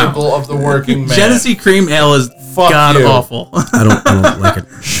staple of the working man. Genesee cream ale is Fuck god you. awful. I don't like it.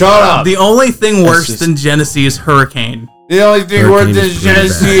 Shut up. The only thing worse just- than Genesee is Hurricane. The only thing worse Hurricane than is pretty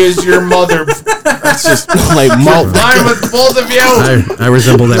Genesee bad. is your mother. That's just like malt. I'm with both of you. I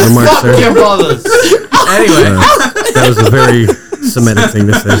resemble that remark, Fuck sir. your mothers. Anyway, That was a very Semitic thing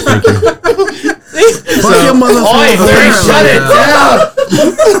to say. Thank you. Fuck your Oi, motherfucker. Larry, shut it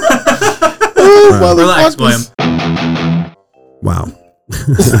down. relax, William. Wow.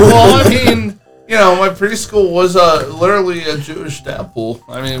 Well, I mean, my preschool was literally a Jewish temple.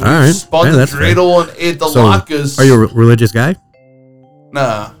 I mean, we All right. spun the dreidel and ate the latkes. Are you a religious guy?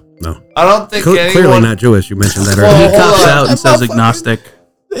 Nah. No. I don't think anyone... Clearly not Jewish. You mentioned that Well, earlier. He cops out and says agnostic.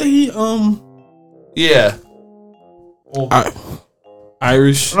 He Yeah.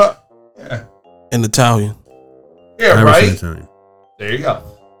 Irish Yeah. and Italian. Yeah, Irish and right? Italian. There you go.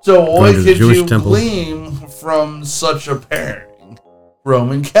 So what Going to the could Jewish you temple. glean from such a pairing?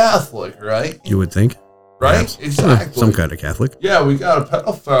 Roman Catholic, right? You would think. Right? Perhaps. Exactly. Some kind of Catholic. Yeah, we got a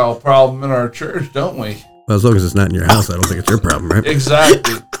pedophile problem in our church, don't we? Well, as long as it's not in your house, I don't think it's your problem, right?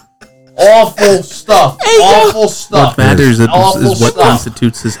 Exactly. Awful stuff. Awful stuff. What matters is Awful what stuff.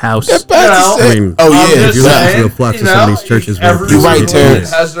 constitutes his house. I mean, if you listen to the flux of some of these churches, where every people right,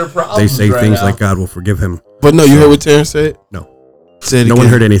 Terrence. has their problems they say right things now. like God will forgive him. But no, you heard what Terrence said? No. Said No one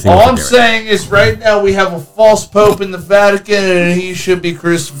heard anything. All about I'm Garrett. saying is right now we have a false pope in the Vatican and he should be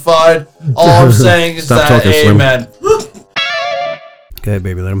crucified. All I'm saying is Stop that talking, Slim. amen. Okay,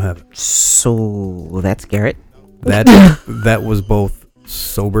 baby, let him have it. So that's Garrett. That was both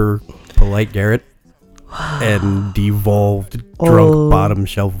sober, polite Garrett and devolved, drunk, bottom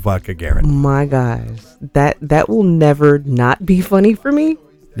shelf vodka Garrett. My gosh, that will never not be funny for me.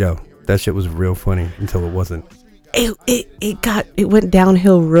 Yo, that shit was real funny until it wasn't. It went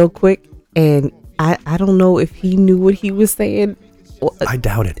downhill real quick, and I don't know if he knew what he was saying. I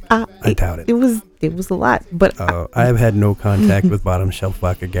doubt it. I doubt it. It was a lot, but I have had no contact with bottom shelf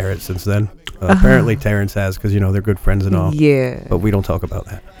vodka Garrett since then. Apparently Terrence has, because they're good friends and all. Yeah, but we don't talk about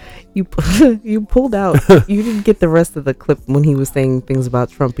that. You pulled out. You didn't get the rest of the clip when he was saying things about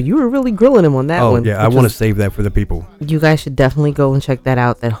Trump, but you were really grilling him on that one. Oh yeah, I want to save that for the people. You guys should definitely go and check that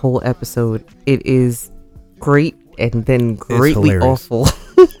out. That whole episode, it is great and then greatly awful.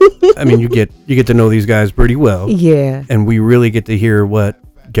 I mean, you get to know these guys pretty well. Yeah. And we really get to hear what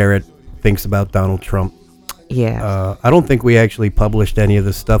Garrett thinks about Donald Trump. Yeah. I don't think we actually published any of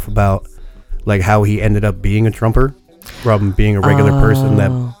the stuff about like how he ended up being a Trumper from being a regular person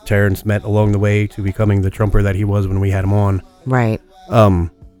that Terrence met along the way to becoming the Trumper that he was when we had him on. Right.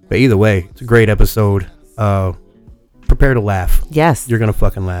 But either way, it's a great episode. Prepare to laugh. Yes. You're going to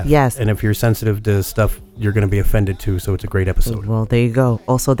fucking laugh. Yes. And if you're sensitive to stuff, you're going to be offended too. So it's a great episode. Well, there you go.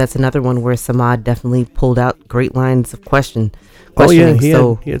 Also, that's another one where Samad definitely pulled out great lines of questioning. Oh, yeah. He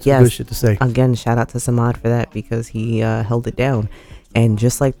had some good shit to say. Again, shout out to Samad for that because he held it down. And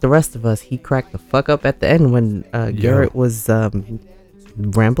just like the rest of us, he cracked the fuck up at the end when Garrett was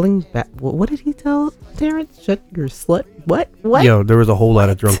rambling. What did he tell Terrence? Shut your slut. What? Yo, there was a whole lot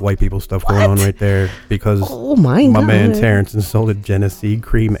of drunk white people stuff going on right there because my man Terrence insulted Genesee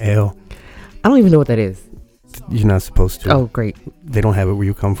Cream Ale. I don't even know what that is. You're not supposed to. Oh, great. They don't have it where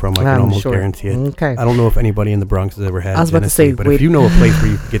you come from. I can I'm almost sure. guarantee it. Okay. I don't know if anybody in the Bronx has ever had I was about to Genesee, say, but wait. if you know a place where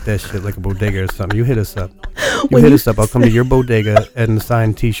you can get that shit like a bodega or something, you hit us up. Us up. I'll come to your bodega and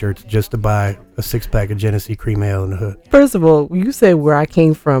sign T-shirts just to buy a 6-pack of Genesee Cream Ale in the hood. First of all, you said where I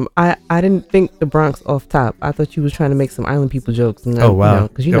came from. I didn't think the Bronx off top. I thought you was trying to make some island people jokes. And Oh wow!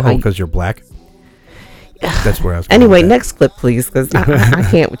 Because you're black. That's where I was. Anyway, next clip, please, because I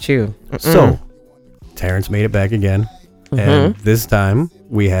can't with you. So, Terrence made it back again, and this time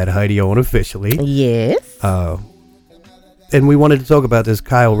we had Heidi on officially. Yes. And we wanted to talk about this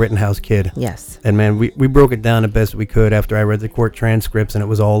Kyle Rittenhouse kid. Yes. And man, we broke it down the best we could after I read the court transcripts, and it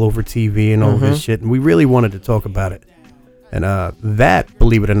was all over TV and all this shit, and we really wanted to talk about it. And that,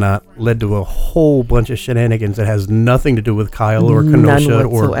 believe it or not, led to a whole bunch of shenanigans that has nothing to do with Kyle or Kenosha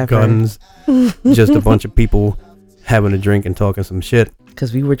or guns. Just a bunch of people having a drink and talking some shit.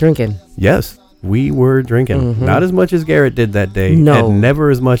 Because we were drinking. Yes, we were drinking. Not as much as Garrett did that day. No. And never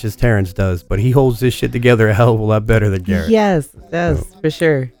as much as Terrence does. But he holds this shit together a hell of a lot better than Garrett. Yes, for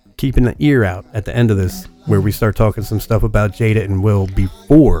sure. Keeping an ear out at the end of this, where we start talking some stuff about Jada and Will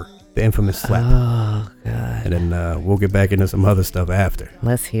before the infamous slap. Oh, God. And then we'll get back into some other stuff after.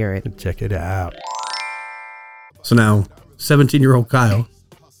 Let's hear it. Check it out. So now, 17-year-old Kyle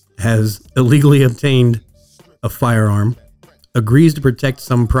has illegally obtained a firearm, agrees to protect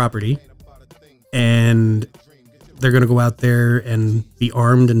some property, and they're going to go out there and be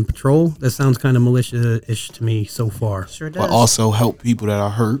armed and patrol. That sounds kind of militia-ish to me so far. Sure does. But also help people that are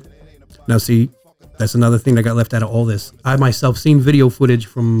hurt. Now, see, that's another thing that got left out of all this. I myself seen video footage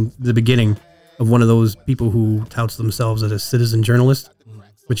from the beginning of one of those people who touts themselves as a citizen journalist,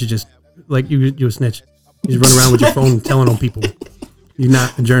 which is just like you a snitch. You just run around with your phone telling on people. You're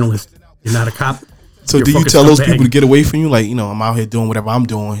not a journalist. You're not a cop. So You're do you fucking tell those scumbag. people to get away from you? Like, I'm out here doing whatever I'm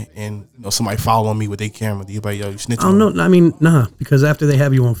doing, and somebody following me with their camera. Do you like, yo, you snitching? Oh no, I mean, nah, because after they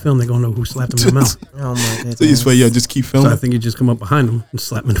have you on film, they're gonna know who slapped them in the mouth. Oh my goodness. So you just say, yo, just keep So filming. I think you just come up behind him and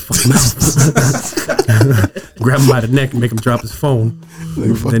slap him in the fucking mouth, grab him by the neck and make him drop his phone.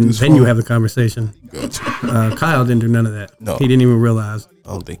 Then you have the conversation. Gotcha. Kyle didn't do none of that. No. He didn't even realize. I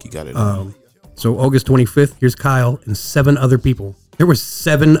don't think he got it. So August 25th, here's Kyle and 7 other people. There were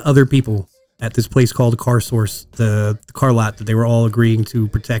 7 other people at this place called Car Source, the car lot that they were all agreeing to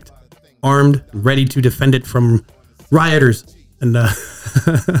protect, armed, ready to defend it from rioters. And I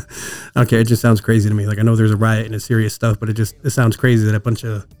don't care, it just sounds crazy to me. Like, I know there's a riot and it's serious stuff, but it sounds crazy that a bunch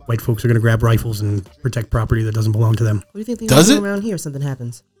of white folks are going to grab rifles and protect property that doesn't belong to them. What do you think they Does do it? around here if something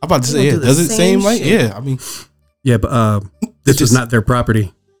happens? I'm about to They say, gonna yeah. do the Does it same seem like? shit. Yeah, I mean, Yeah, but this just- is not their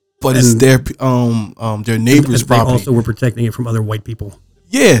property. but it's their neighbor's They property. also were protecting it from other white people.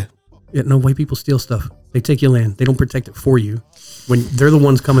 Yeah. Yeah, no, white people steal stuff. They take your land. They don't protect it for you. When they're the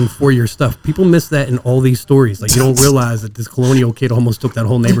ones coming for your stuff. People miss that in all these stories. Like, you don't realize that this colonial kid almost took that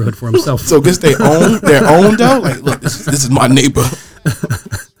whole neighborhood for himself. So guess their own though. Like, look, this is my neighbor.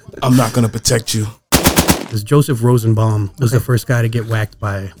 I'm not gonna protect you. This Joseph Rosenbaum was the first guy to get whacked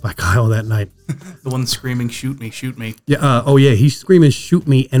by Kyle that night. The one screaming, "Shoot me, shoot me." Yeah. Oh yeah. He's screaming, "Shoot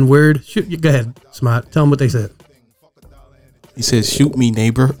me, N-word." Shoot you. Go ahead, Smart. Tell him what they said. He says, "Shoot me,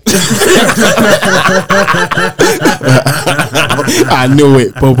 neighbor." I knew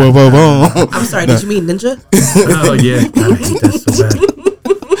it. Boom, boom, boom, boom. I'm sorry, did you mean ninja? Oh yeah. God, I hate that so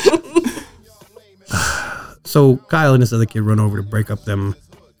bad. So Kyle and this other kid run over to break up them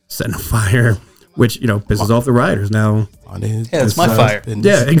setting a fire, which pisses off the rioters now. Yeah, it's my fire.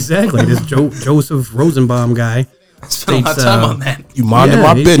 Yeah, exactly. This Joseph Rosenbaum guy. Spent a lot of time on that. You minding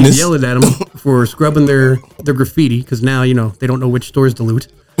my He's business. yelling at them for scrubbing their graffiti because now they don't know which stores to loot.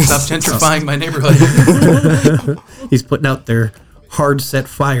 Stop gentrifying my neighborhood. He's putting out their hard set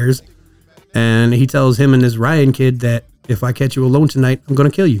fires, and he tells him and this Ryan kid that if I catch you alone tonight, I'm gonna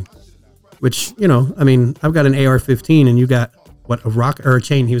kill you. Which I mean, I've got an AR-15 and you got what, a rock or a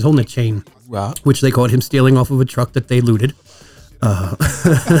chain? He was holding a chain, Rock. which they caught him stealing off of a truck that they looted. Oh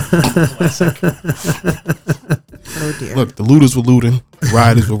dear. Look, the looters were looting, the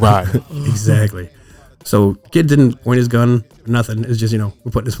rioters were riding. Exactly. So kid didn't point his gun, nothing. It's just, we're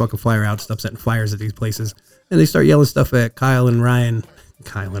putting this fucking flyer out, stop setting fires at these places. And they start yelling stuff at Kyle and Ryan.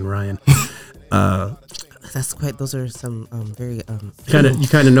 Those are some very You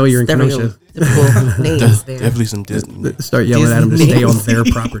kind of know you're in Kenosha. stereotypical names there. Definitely some Disney. Start yelling at them to Disney stay on names. their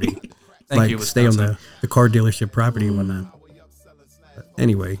property. Thank like you, stay on Wisconsin. the car dealership property and whatnot. But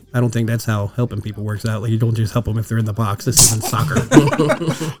anyway, I don't think that's how helping people works out. Like, you don't just help them if they're in the box. This isn't soccer.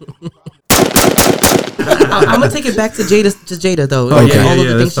 I'm gonna take it back to Jada though. Oh, and yeah, all yeah, of the yeah.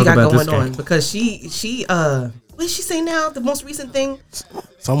 things Let's she talk got about this going guy. on because she what did she say now? The most recent thing.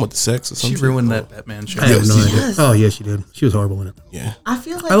 Some with the sex or She something. ruined that Batman show. I have no idea. Yes. Oh yeah, she did. She was horrible in it. Yeah. I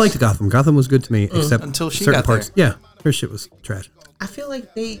feel like I liked Gotham. Gotham was good to me, except Until she certain got parts. Yeah, her shit was trash. I feel like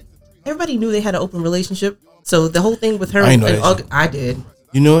everybody knew they had an open relationship. So the whole thing with her I and didn't know that shit. I did.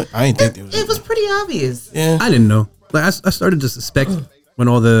 You know what? I ain't think there was. It was pretty obvious. Yeah. I didn't know. Like, I started to suspect when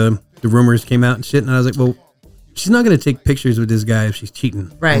all the rumors came out and shit, and I was like, well, she's not gonna take pictures with this guy if she's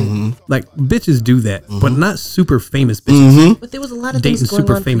cheating. Right. Like, bitches do that, but not super famous bitches. But there was a lot of Dating things going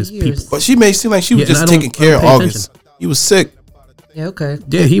super on famous for years. But she made it seem like she was Yeah, and just I don't- taking care I of don't pay August. He was sick. Yeah, okay.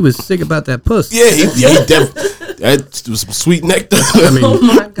 Yeah, he was sick about that puss. Yeah, he that was some sweet nectar. I mean, Oh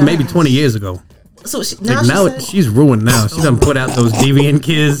my God. maybe 20 years ago. So she, Like, now, now she said, she's ruined now. She done put out those Deviant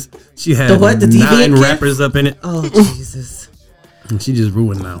Kids. She had The what? The 9 Deviant Kids? rappers up in it. oh Jesus. And she just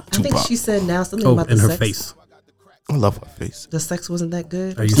ruined now. I think she said now something Oh, about the and her sex. face. I love her face. The sex wasn't that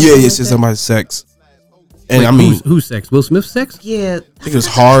good. Are you Yeah, Something it's just like that? about sex. And Wait, I mean, who's sex? Will Smith's sex? Yeah, I think it was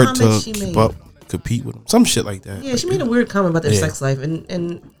that's the hard comment to she keep made. up, compete with him. Some shit like that. Yeah, she made a weird comment about their Yeah. sex life, and It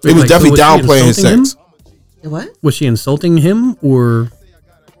was Like, so definitely was she downplaying his insulting sex. what? Was she insulting him or?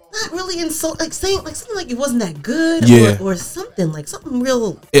 Not really insult, like saying like something like it wasn't that good, Yeah. or something like something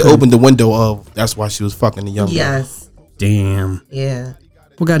real. It opened the window of that's why she was fucking the young guy. Yes, Damn. yeah.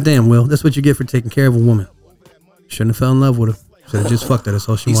 Well, goddamn, Will. That's what you get for taking care of a woman. Shouldn't have fell in love with her. Should have just fucked her. That's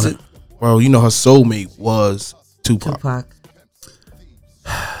all she He wanted. said, well, you know, her soulmate was Tupac.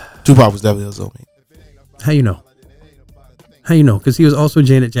 Tupac was definitely her soulmate. How you know? How you know? Because he was also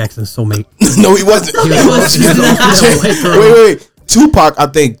Janet Jackson's soulmate. No, he wasn't. He was also a white girl. Wait. Tupac, I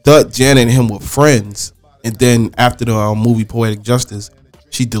think, thought Janet and him were friends. And then after the movie Poetic Justice,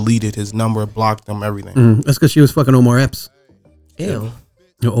 she deleted his number, blocked him, everything. That's because she was fucking Omar Epps. Ew.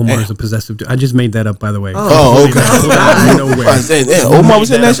 Omar's a possessive dude. I just made that up, by the way. Oh, okay. No way. I was saying, Omar was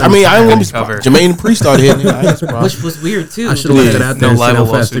in that. I mean, I ain't gonna be surprised. Jermaine Dupri started hitting it. I ain't surprised. Which was weird too. I should have left it out there. No libel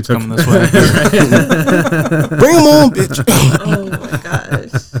lawsuits coming this way. Bring him on, bitch. Oh my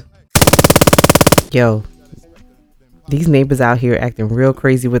gosh. Yo, these neighbors out here acting real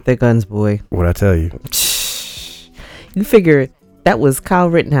crazy with their guns, boy. What'd I tell you? You figure that was Kyle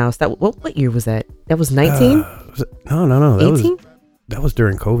Rittenhouse. That what year was that? That was 19? No. 18? That was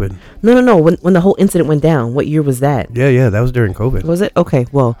during COVID. No. When the whole incident went down, what year was that? Yeah, that was during COVID. Was it? Okay,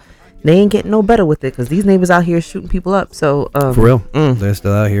 well, they ain't getting no better with it because these neighbors out here shooting people up. So for real, they're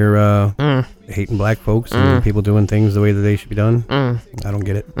still out here hating black folks and people doing things the way that they should be done. I don't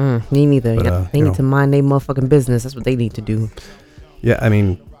get it. Me neither. But, they need to mind their motherfucking business. That's what they need to do. Yeah, I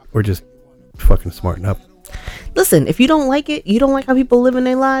mean, we're just fucking smarting up. Listen, if you don't like it, you don't like how people live in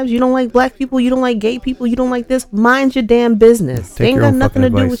their lives, you don't like black people, you don't like gay people, you don't like this, mind your damn business. They ain't got nothing to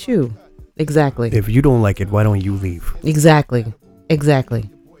do with you. Exactly. If you don't like it, why don't you leave? Exactly.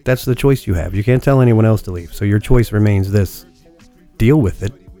 That's the choice you have. You can't tell anyone else to leave. So your choice remains this: deal with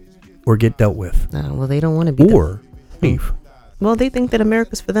it or get dealt with. Well, they don't want to be. Or leave. Well, they think that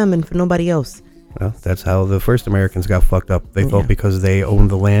America's for them and for nobody else. Well, that's how the first Americans got fucked up. They thought because they owned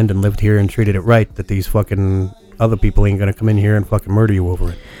the land and lived here and treated it right that these fucking other people ain't gonna come in here and fucking murder you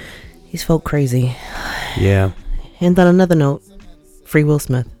over it. These folk crazy. Yeah. And on another note, free Will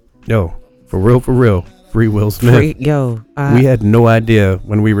Smith. Yo, for real, free Will Smith. We had no idea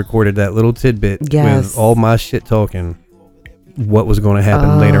when we recorded that little tidbit with all my shit talking what was going to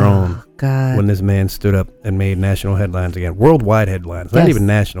happen later on. God. When this man stood up and made national headlines again. Worldwide headlines. Not even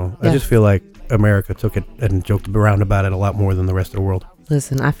national. I just feel like America took it and joked around about it a lot more than the rest of the world.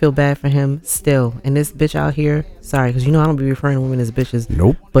 Listen, I feel bad for him still. And this bitch out here, sorry, because you know I don't be referring to women as bitches.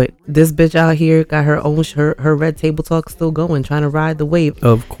 Nope. But this bitch out here got her own, her red table talk still going, trying to ride the wave.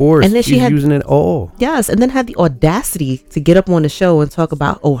 Of course. And then she's using it all. Yes. And then had the audacity to get up on the show and talk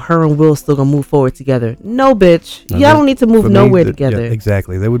about, her and Will still gonna move forward together. No, bitch. Y'all don't need to move nowhere together. Yeah,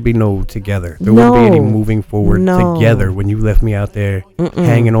 exactly. There would be no together. There wouldn't be any moving forward together when you left me out there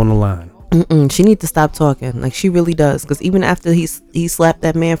hanging on the line. She needs to stop talking. Like, she really does. Because even after he slapped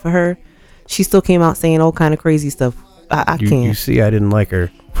that man for her, she still came out saying all kind of crazy stuff. I can't. You see, I didn't like her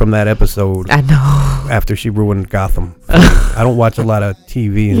from that episode. I know. After she ruined Gotham. I don't watch a lot of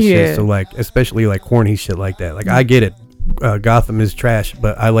TV and shit. So, like, especially, like, corny shit like that. Like, I get it. Gotham is trash,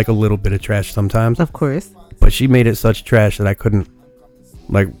 but I like a little bit of trash sometimes. Of course. But she made it such trash that I couldn't.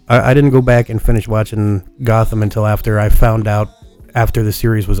 Like, I didn't go back and finish watching Gotham until after I found out, after the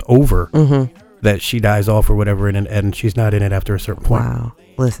series was over, that she dies off or whatever, and she's not in it after a certain point. Wow.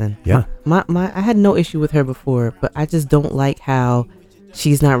 Listen. Yeah. My I had no issue with her before, but I just don't like how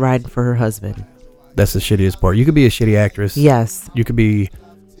she's not riding for her husband. That's the shittiest part. You could be a shitty actress. Yes. You could be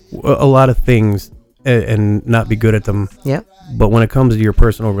a lot of things and not be good at them. Yep. But when it comes to your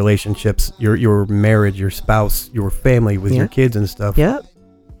personal relationships, your marriage, your spouse, your family with your kids and stuff. Yep.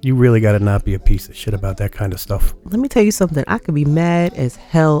 You really got to not be a piece of shit about that kind of stuff. Let me tell you something. I could be mad as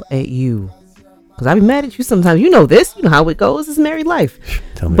hell at you. Because I be mad at you sometimes. You know this. You know how it goes. It's married life.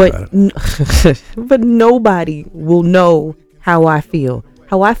 Tell me about it. But nobody will know how I feel.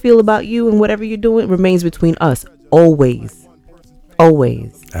 How I feel about you and whatever you're doing remains between us. Always.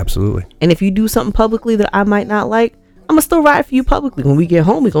 Always. Absolutely. And if you do something publicly that I might not like, I'm going to still ride for you publicly. When we get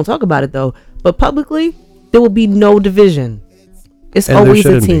home, we're going to talk about it, though. But publicly, there will be no division. It's always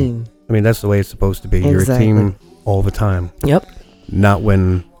a team. I mean, that's the way it's supposed to be. You're a team all the time. Yep. Not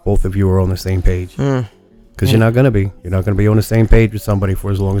when both of you are on the same page. Because you're not going to be. You're not going to be on the same page with somebody for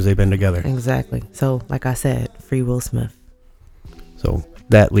as long as they've been together. Exactly. So, like I said, free Will Smith. So,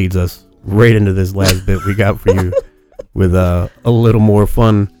 that leads us right into this last bit we got for you with a little more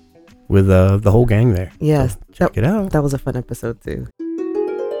fun with the whole gang there. Yes. So check it out. That was a fun episode, too.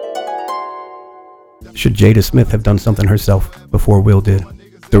 Should Jada Smith have done something herself before Will did?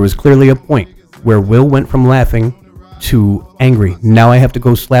 There was clearly a point where Will went from laughing to angry. Now I have to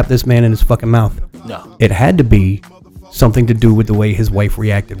go slap this man in his fucking mouth. No. It had to be something to do with the way his wife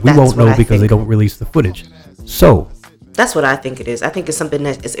reacted. We won't know because they don't release the footage. So. That's what I think it is. I think it's something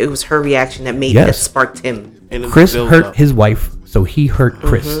it was her reaction that made that sparked him. Chris hurt his wife, so he hurt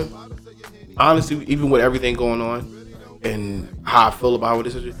Chris. Honestly, even with everything going on and how I feel about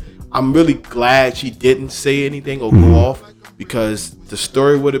this, I'm really glad she didn't say anything or go off, because the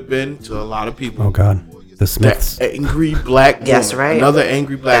story would have been to a lot of people. Oh God, the Smiths. That angry black woman. That's right. Another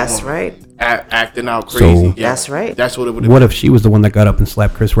angry black woman. That's right. Acting out crazy. So, that's right. That's what it would have been. What if she was the one that got up and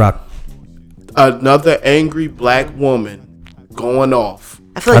slapped Chris Rock? Another angry black woman going off.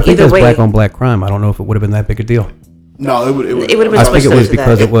 I feel like I think either that's way, black on black crime. I don't know if it would have been that big a deal. No, it would It would have been I switched think it was to that.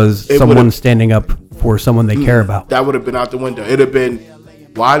 because it was It someone would've- standing up for someone they care about. That would have been out the window. It'd have been,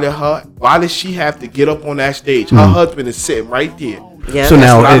 why did she have to get up on that stage? Her husband is sitting right there. Yeah, So that's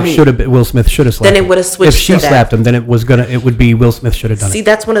now what I it mean. should have been Will Smith should have slapped Then it him. would've switched If she to that. slapped him, then it would be Will Smith should have done See, it.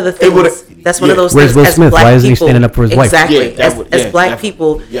 that's one of the would've- things. That's one of yeah. those Where's things. Will as Smith? black Why isn't he people- standing up for his wife? Exactly. Yeah, that would- as yeah, black definitely.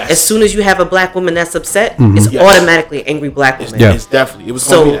 people, Yes. as soon as you have a black woman that's upset, Mm-hmm. it's Yes. automatically an angry black woman. Yeah. It's definitely, it was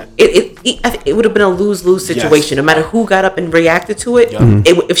going to be So that. I think it would have been a lose-lose situation. No matter who got up and reacted to it,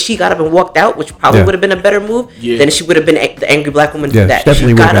 if she got up and walked out, which probably Yeah. would have been a better move, Yeah. then she would have been the angry black woman Yeah, for that. she definitely If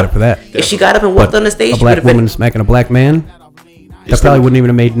she would've got it for that. If she got up and walked But on the stage, a she would black have been. woman smacking a black man, that probably wouldn't even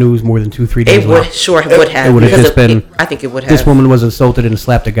have made news more than 2-3 days It would later. sure would have. It would have because just been. I think it would have. This woman was assaulted and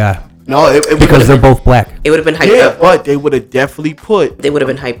slapped a guy No, it because they're both black. It would have been hyped yeah, up. but they would have definitely put They would have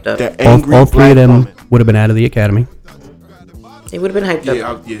been hyped up. the All, angry all three black of them woman. would have been out of the academy. They would have been hyped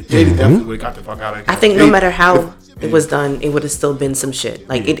Yeah, up. yeah, JD definitely would have got the fuck out of I here. think no matter how it was done, it would have still been some shit.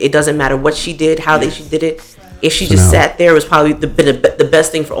 Like it doesn't matter what she did, how she did it. If she just now- sat there, it was probably the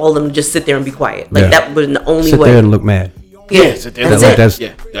best thing for all of them to just sit there and be quiet. Like Yeah. that would have been the only Sit way. there and look mad. Yeah, so That's Like, it. that's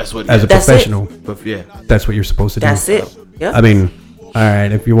that's what. as a That's it. professional. but yeah, That's what you're supposed to do. That's it. Yeah. I mean, all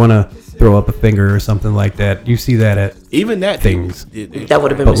right, if you want to throw up a finger or something like that, you see that at. even that Things. That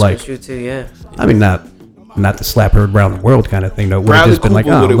would have been But, like- misconstrued too. Yeah. I mean, not to slap her around the world kind of thing. Though, would have Bradley just been like,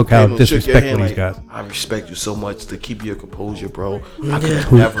 Cooper oh, would've look how came and shook your disrespectful hand these like, guys. I respect you so much to keep your composure, bro. I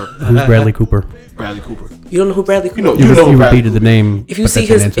could never. Who's Bradley Cooper? Bradley Cooper. You don't know who Bradley Cooper? know- is? You, You you Bradley repeated the Cooper. name. If you but see that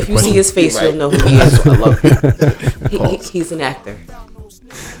didn't his answer if the you see question. his face, Right. you'll know who he is. I love it. He's an actor.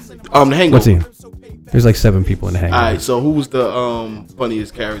 The Hangover. What's he? There's like 7 people in the Hangover. All right, so who was the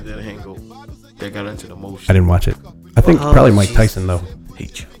funniest character in the Hangover that got into the motion? I didn't watch it. I think Oh, probably Mike jeez. Tyson though.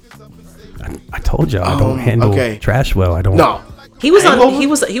 hate you. I told you I don't handle okay. trash well. I don't. No, He was on. Hangover? He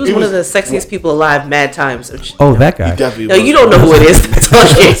was He one was- of the sexiest people alive. Mad Times. Oh, that guy. he definitely. No, was. you don't know who it is. That's all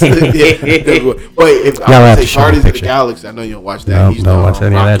Yeah, shit. definitely was. Wait, if Y'all I have would to say show me a Guardians of the picture. Galaxy, I know you don't watch that. No, He's don't the, watch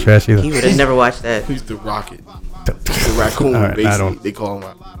any of that Rocket. trash either. He would have never watched that. He's the Rocket, the raccoon. All right, I basically, don't- they call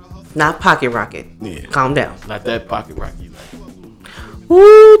him. Not Pocket Rocket. Yeah. Calm down. Not that pocket rocket.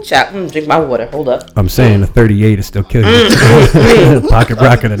 Woo, chap. Drink my water. Hold up. I'm saying a 38 is still killing you. Pocket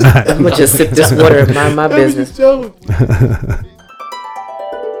rocket or not. I'm gonna just sip this water and mind my business.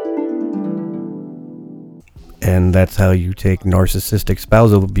 And that's how you take narcissistic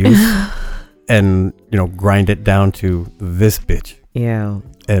spousal abuse and, grind it down to this bitch Yeah.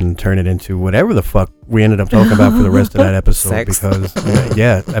 and turn it into whatever the fuck we ended up talking about for the rest of that episode. Sex. Because,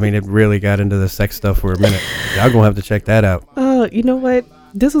 it really got into the sex stuff for a minute. Y'all gonna have to check that out. You know what?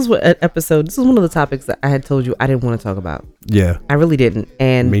 This is what an episode. This is one of the topics that I had told you I didn't want to talk about. Yeah. I really didn't.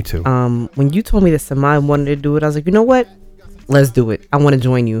 And Me too. When you told me that Samai wanted to do it, I was like, you know what? Let's do it. I want to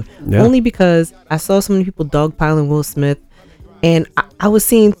join you. Yeah. Only because I saw so many people dogpiling Will Smith, and I was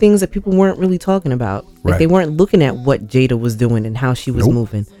seeing things that people weren't really talking about. Like Right. they weren't looking at what Jada was doing and how she was Nope.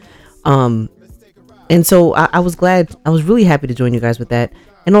 moving. And so I was glad. I was really happy to join you guys with that.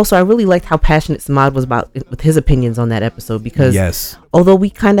 And also, I really liked how passionate Samad was about with his opinions on that episode, because Yes. although we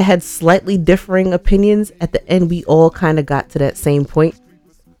kind of had slightly differing opinions, at the end we all kind of got to that same point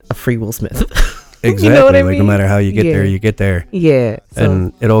of free Will Smith. Exactly. You know what I Like, no mean? matter how you get Yeah. there, you get there. Yeah. So,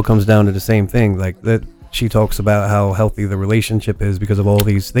 And it all comes down to the same thing. Like that, she talks about how healthy the relationship is because of all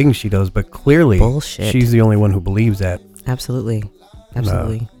these things she does, but clearly Bullshit. she's the only one who believes that. absolutely.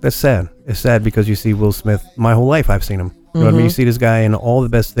 Absolutely. That's sad. It's sad because you see Will Smith. My whole life I've seen him. You know what I mean? You see this guy in all the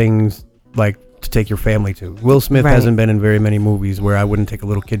best things, like to take your family to. Will Smith Right. hasn't been in very many movies where I wouldn't take a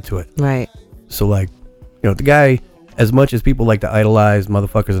little kid to it. Right. So like, the guy, as much as people like to idolize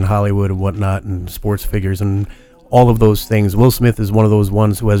motherfuckers in Hollywood and whatnot and sports figures and all of those things, Will Smith is one of those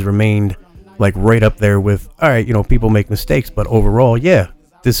ones who has remained like right up there with, all right, people make mistakes, but overall, yeah,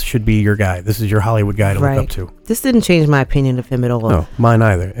 this should be your guy. This is your Hollywood guy to Right. look up to. This didn't change my opinion of him at all. No, mine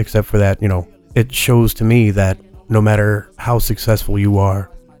either, except for that, it shows to me that no matter how successful you are,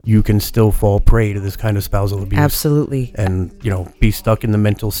 you can still fall prey to this kind of spousal abuse. Absolutely. And, be stuck in the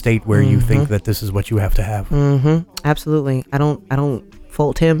mental state where you think that this is what you have to have. Absolutely. I don't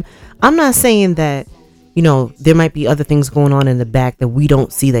fault him. I'm not saying that, there might be other things going on in the back that we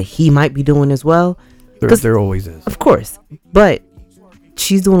don't see that he might be doing as well. There always is. Of course. But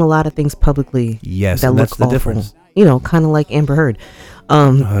she's doing a lot of things publicly. Yes, that and look that's the awful. difference. Kind of like Amber Heard.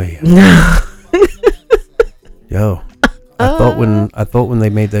 Oh yeah. Yo, I thought when they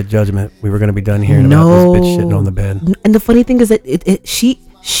made that judgment, we were gonna be done hearing about this bitch shitting on the bed. And the funny thing is that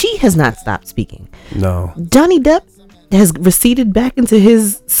she has not stopped speaking. No, Johnny Depp has receded back into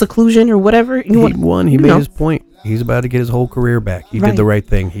his seclusion or whatever. he won. He made his point. he's about to get his whole career back. He Right. did the right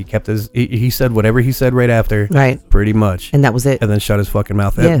thing. He kept his. He said whatever he said right after. Right. Pretty much. And that was it. And then shut his fucking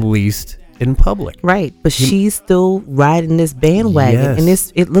mouth Yeah. at least in public. Right. But she's still riding this bandwagon,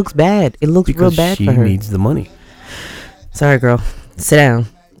 Yes. and it looks bad. It looks Because real bad she for her. needs the money. Sorry, girl. Sit down.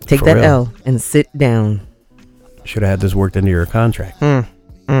 Take For that real. L and sit down. Should have had this worked into your contract. Mm.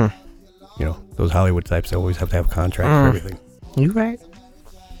 You know, those Hollywood types, they always have to have contracts for everything. You right.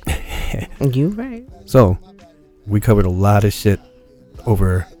 You right. So, we covered a lot of shit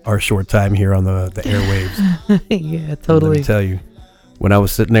over our short time here on the airwaves. Yeah, Let totally. me tell you, when I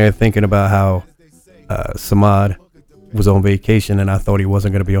was sitting there thinking about how Samad was on vacation and I thought he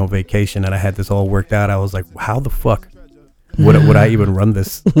wasn't going to be on vacation and I had this all worked out, I was like, how the fuck would I even run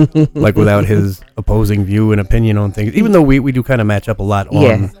this like without his opposing view and opinion on things? Even though we do kind of match up a lot on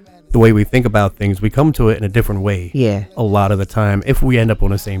Yeah. the way we think about things, we come to it in a different way. Yeah. A lot of the time, if we end up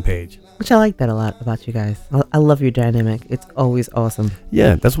on the same page. Which I like that a lot about you guys. I love your dynamic. It's always awesome.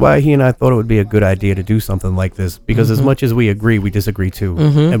 Yeah, that's why he and I thought it would be a good idea to do something like this. Because as much as we agree, we disagree too.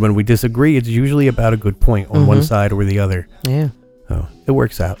 And when we disagree, it's usually about a good point on one side or the other. Yeah. So it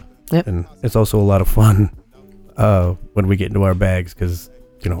works out. Yep. And it's also a lot of fun when we get into our bags because,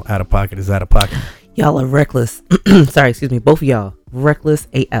 you know, out of pocket is out of pocket. Y'all are reckless. Sorry, excuse me. Both of y'all. Reckless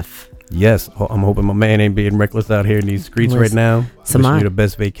AF. Yes, I'm hoping my man ain't being reckless out here in these streets right Listen, now. Wishing Samad. you the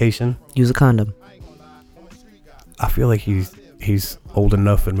best vacation. Use a condom. I feel like he's old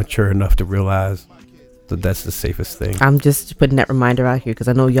enough and mature enough to realize that that's the safest thing. I'm just putting that reminder out here because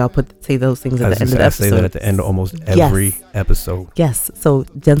I know y'all say those things I at was the end just of the gonna episode. say that at the end of almost every episode. Yes. So,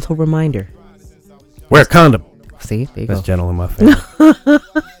 gentle reminder. Wear a condom. See? There you That's go. gentle in my family.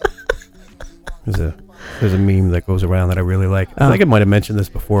 There's a meme that goes around that I really like. I think I might have mentioned this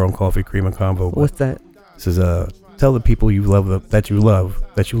before on Coffee, Cream, and Convo. but What's that? It says, tell the people you love that you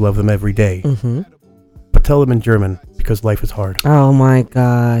love them every day. Mm-hmm. But tell them in German because life is hard. Oh my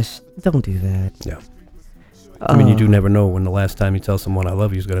gosh. Don't do that. Yeah. I mean, you do never know when the last time you tell someone I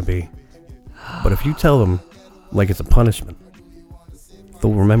love you is going to be. But if you tell them like it's a punishment,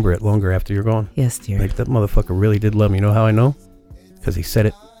 they'll remember it longer after you're gone. Yes, dear. Like, that motherfucker really did love me. You know how I know? Because he said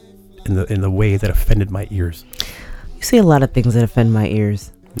it in the way that offended my ears. You say a lot of things that offend my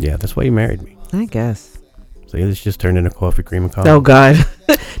ears. Yeah, that's why you married me. I guess. So this just turned into Coffee, Cream, and Convo. Oh God.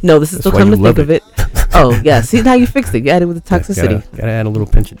 No, this is That's still why come to you think love of it. Oh yeah. See how you fixed it. You added with the toxicity. Gotta add a little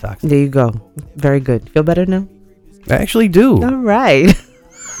pinch of toxicity. There you go. Very good. Feel better now? I actually do. All right.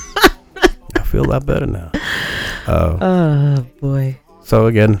 I feel a lot better now. Oh boy. So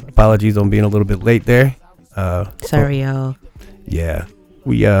again, apologies on being a little bit late there. Sorry, y'all. Yeah,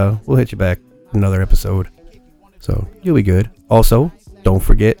 we'll hit you back another episode. So you'll be good. Also, don't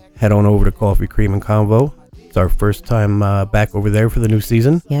forget, head on over to Coffee, Cream, and Convo. It's our first time back over there for the new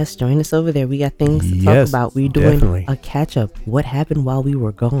season. Yes, join us over there. We got things to Yes, talk about. We're doing definitely. a catch up. What happened while we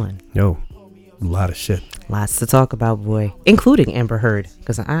were gone? Yo, a lot of shit. Lots to talk about, boy, including Amber Heard.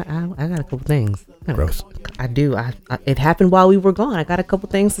 Because I got a couple things. Gross. I do. It happened while we were gone. I got a couple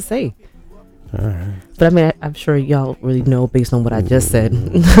things to say. All right. But I mean, I'm sure y'all really know based on what I just said,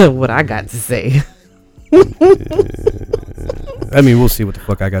 what I got to say. I mean, we'll see what the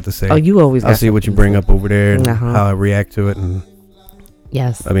fuck I got to say. Oh, you always. I'll got see what you something bring to up over there and Uh-huh. how I react to it. And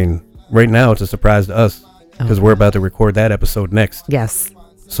Yes. I mean, right now it's a surprise to us because we're about to record that episode next. Yes.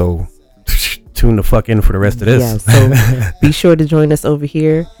 So tune the fuck in for the rest of this. Yes. So be sure to join us over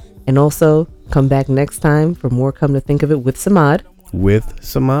here, and also come back next time for more. Come to think of it with Samad. With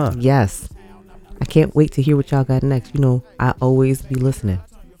Samad. Yes. I can't wait to hear what y'all got next. You know, I always be listening.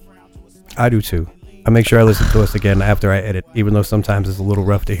 I do too. I make sure I listen to us again after I edit, even though sometimes it's a little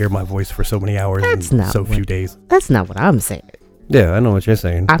rough to hear my voice for so many hours That's and not so what- few days. That's not what I'm saying. Yeah, I know what you're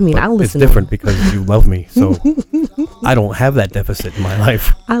saying. I mean, but I listen It's different on- because you love me, so I don't have that deficit in my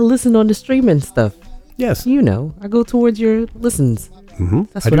life. I listen on the streaming stuff. Yes. You know, I go towards your listens. Mm-hmm.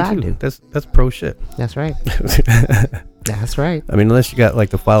 That's what I do. That's pro shit. That's right. That's right. I mean, unless you got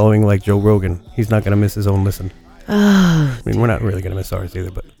like the following like Joe Rogan, he's not gonna miss his own listen. I mean, we're not really gonna miss ours either,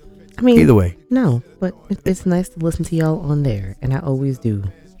 but I mean, either way. No, but it's nice to listen to y'all on there, and I always do,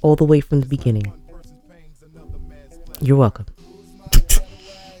 all the way from the beginning. You're welcome.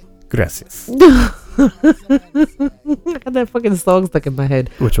 Gracias. I got that fucking song stuck in my head.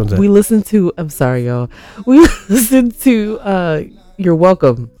 Which one's that? We listened to. I'm sorry, y'all. We listened to "You're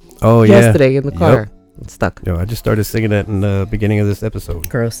Welcome." Oh yeah. Yesterday in the car. It's stuck. Yo, I just started singing that in the beginning of this episode.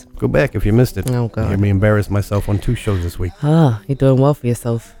 Gross. Go back if you missed it. Oh god. You hear me embarrass myself on 2 shows this week. Ah, you're doing well for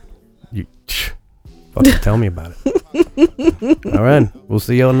yourself. You fucking tell me about it. All right, we'll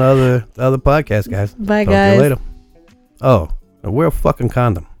see you on the other podcast, guys. Bye, Talk guys. to you later. Oh, wear a fucking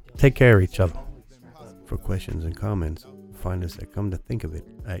condom. Take care of each other. For questions and comments, find us at Come to Think of It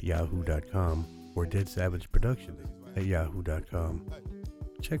at yahoo.com or Dead Savage Productions at yahoo.com.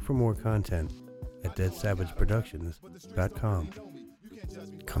 Check for more content at deadsavageproductions.com.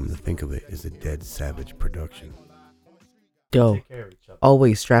 Come to Think of It is a Dead Savage production. Yo,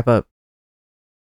 always strap up.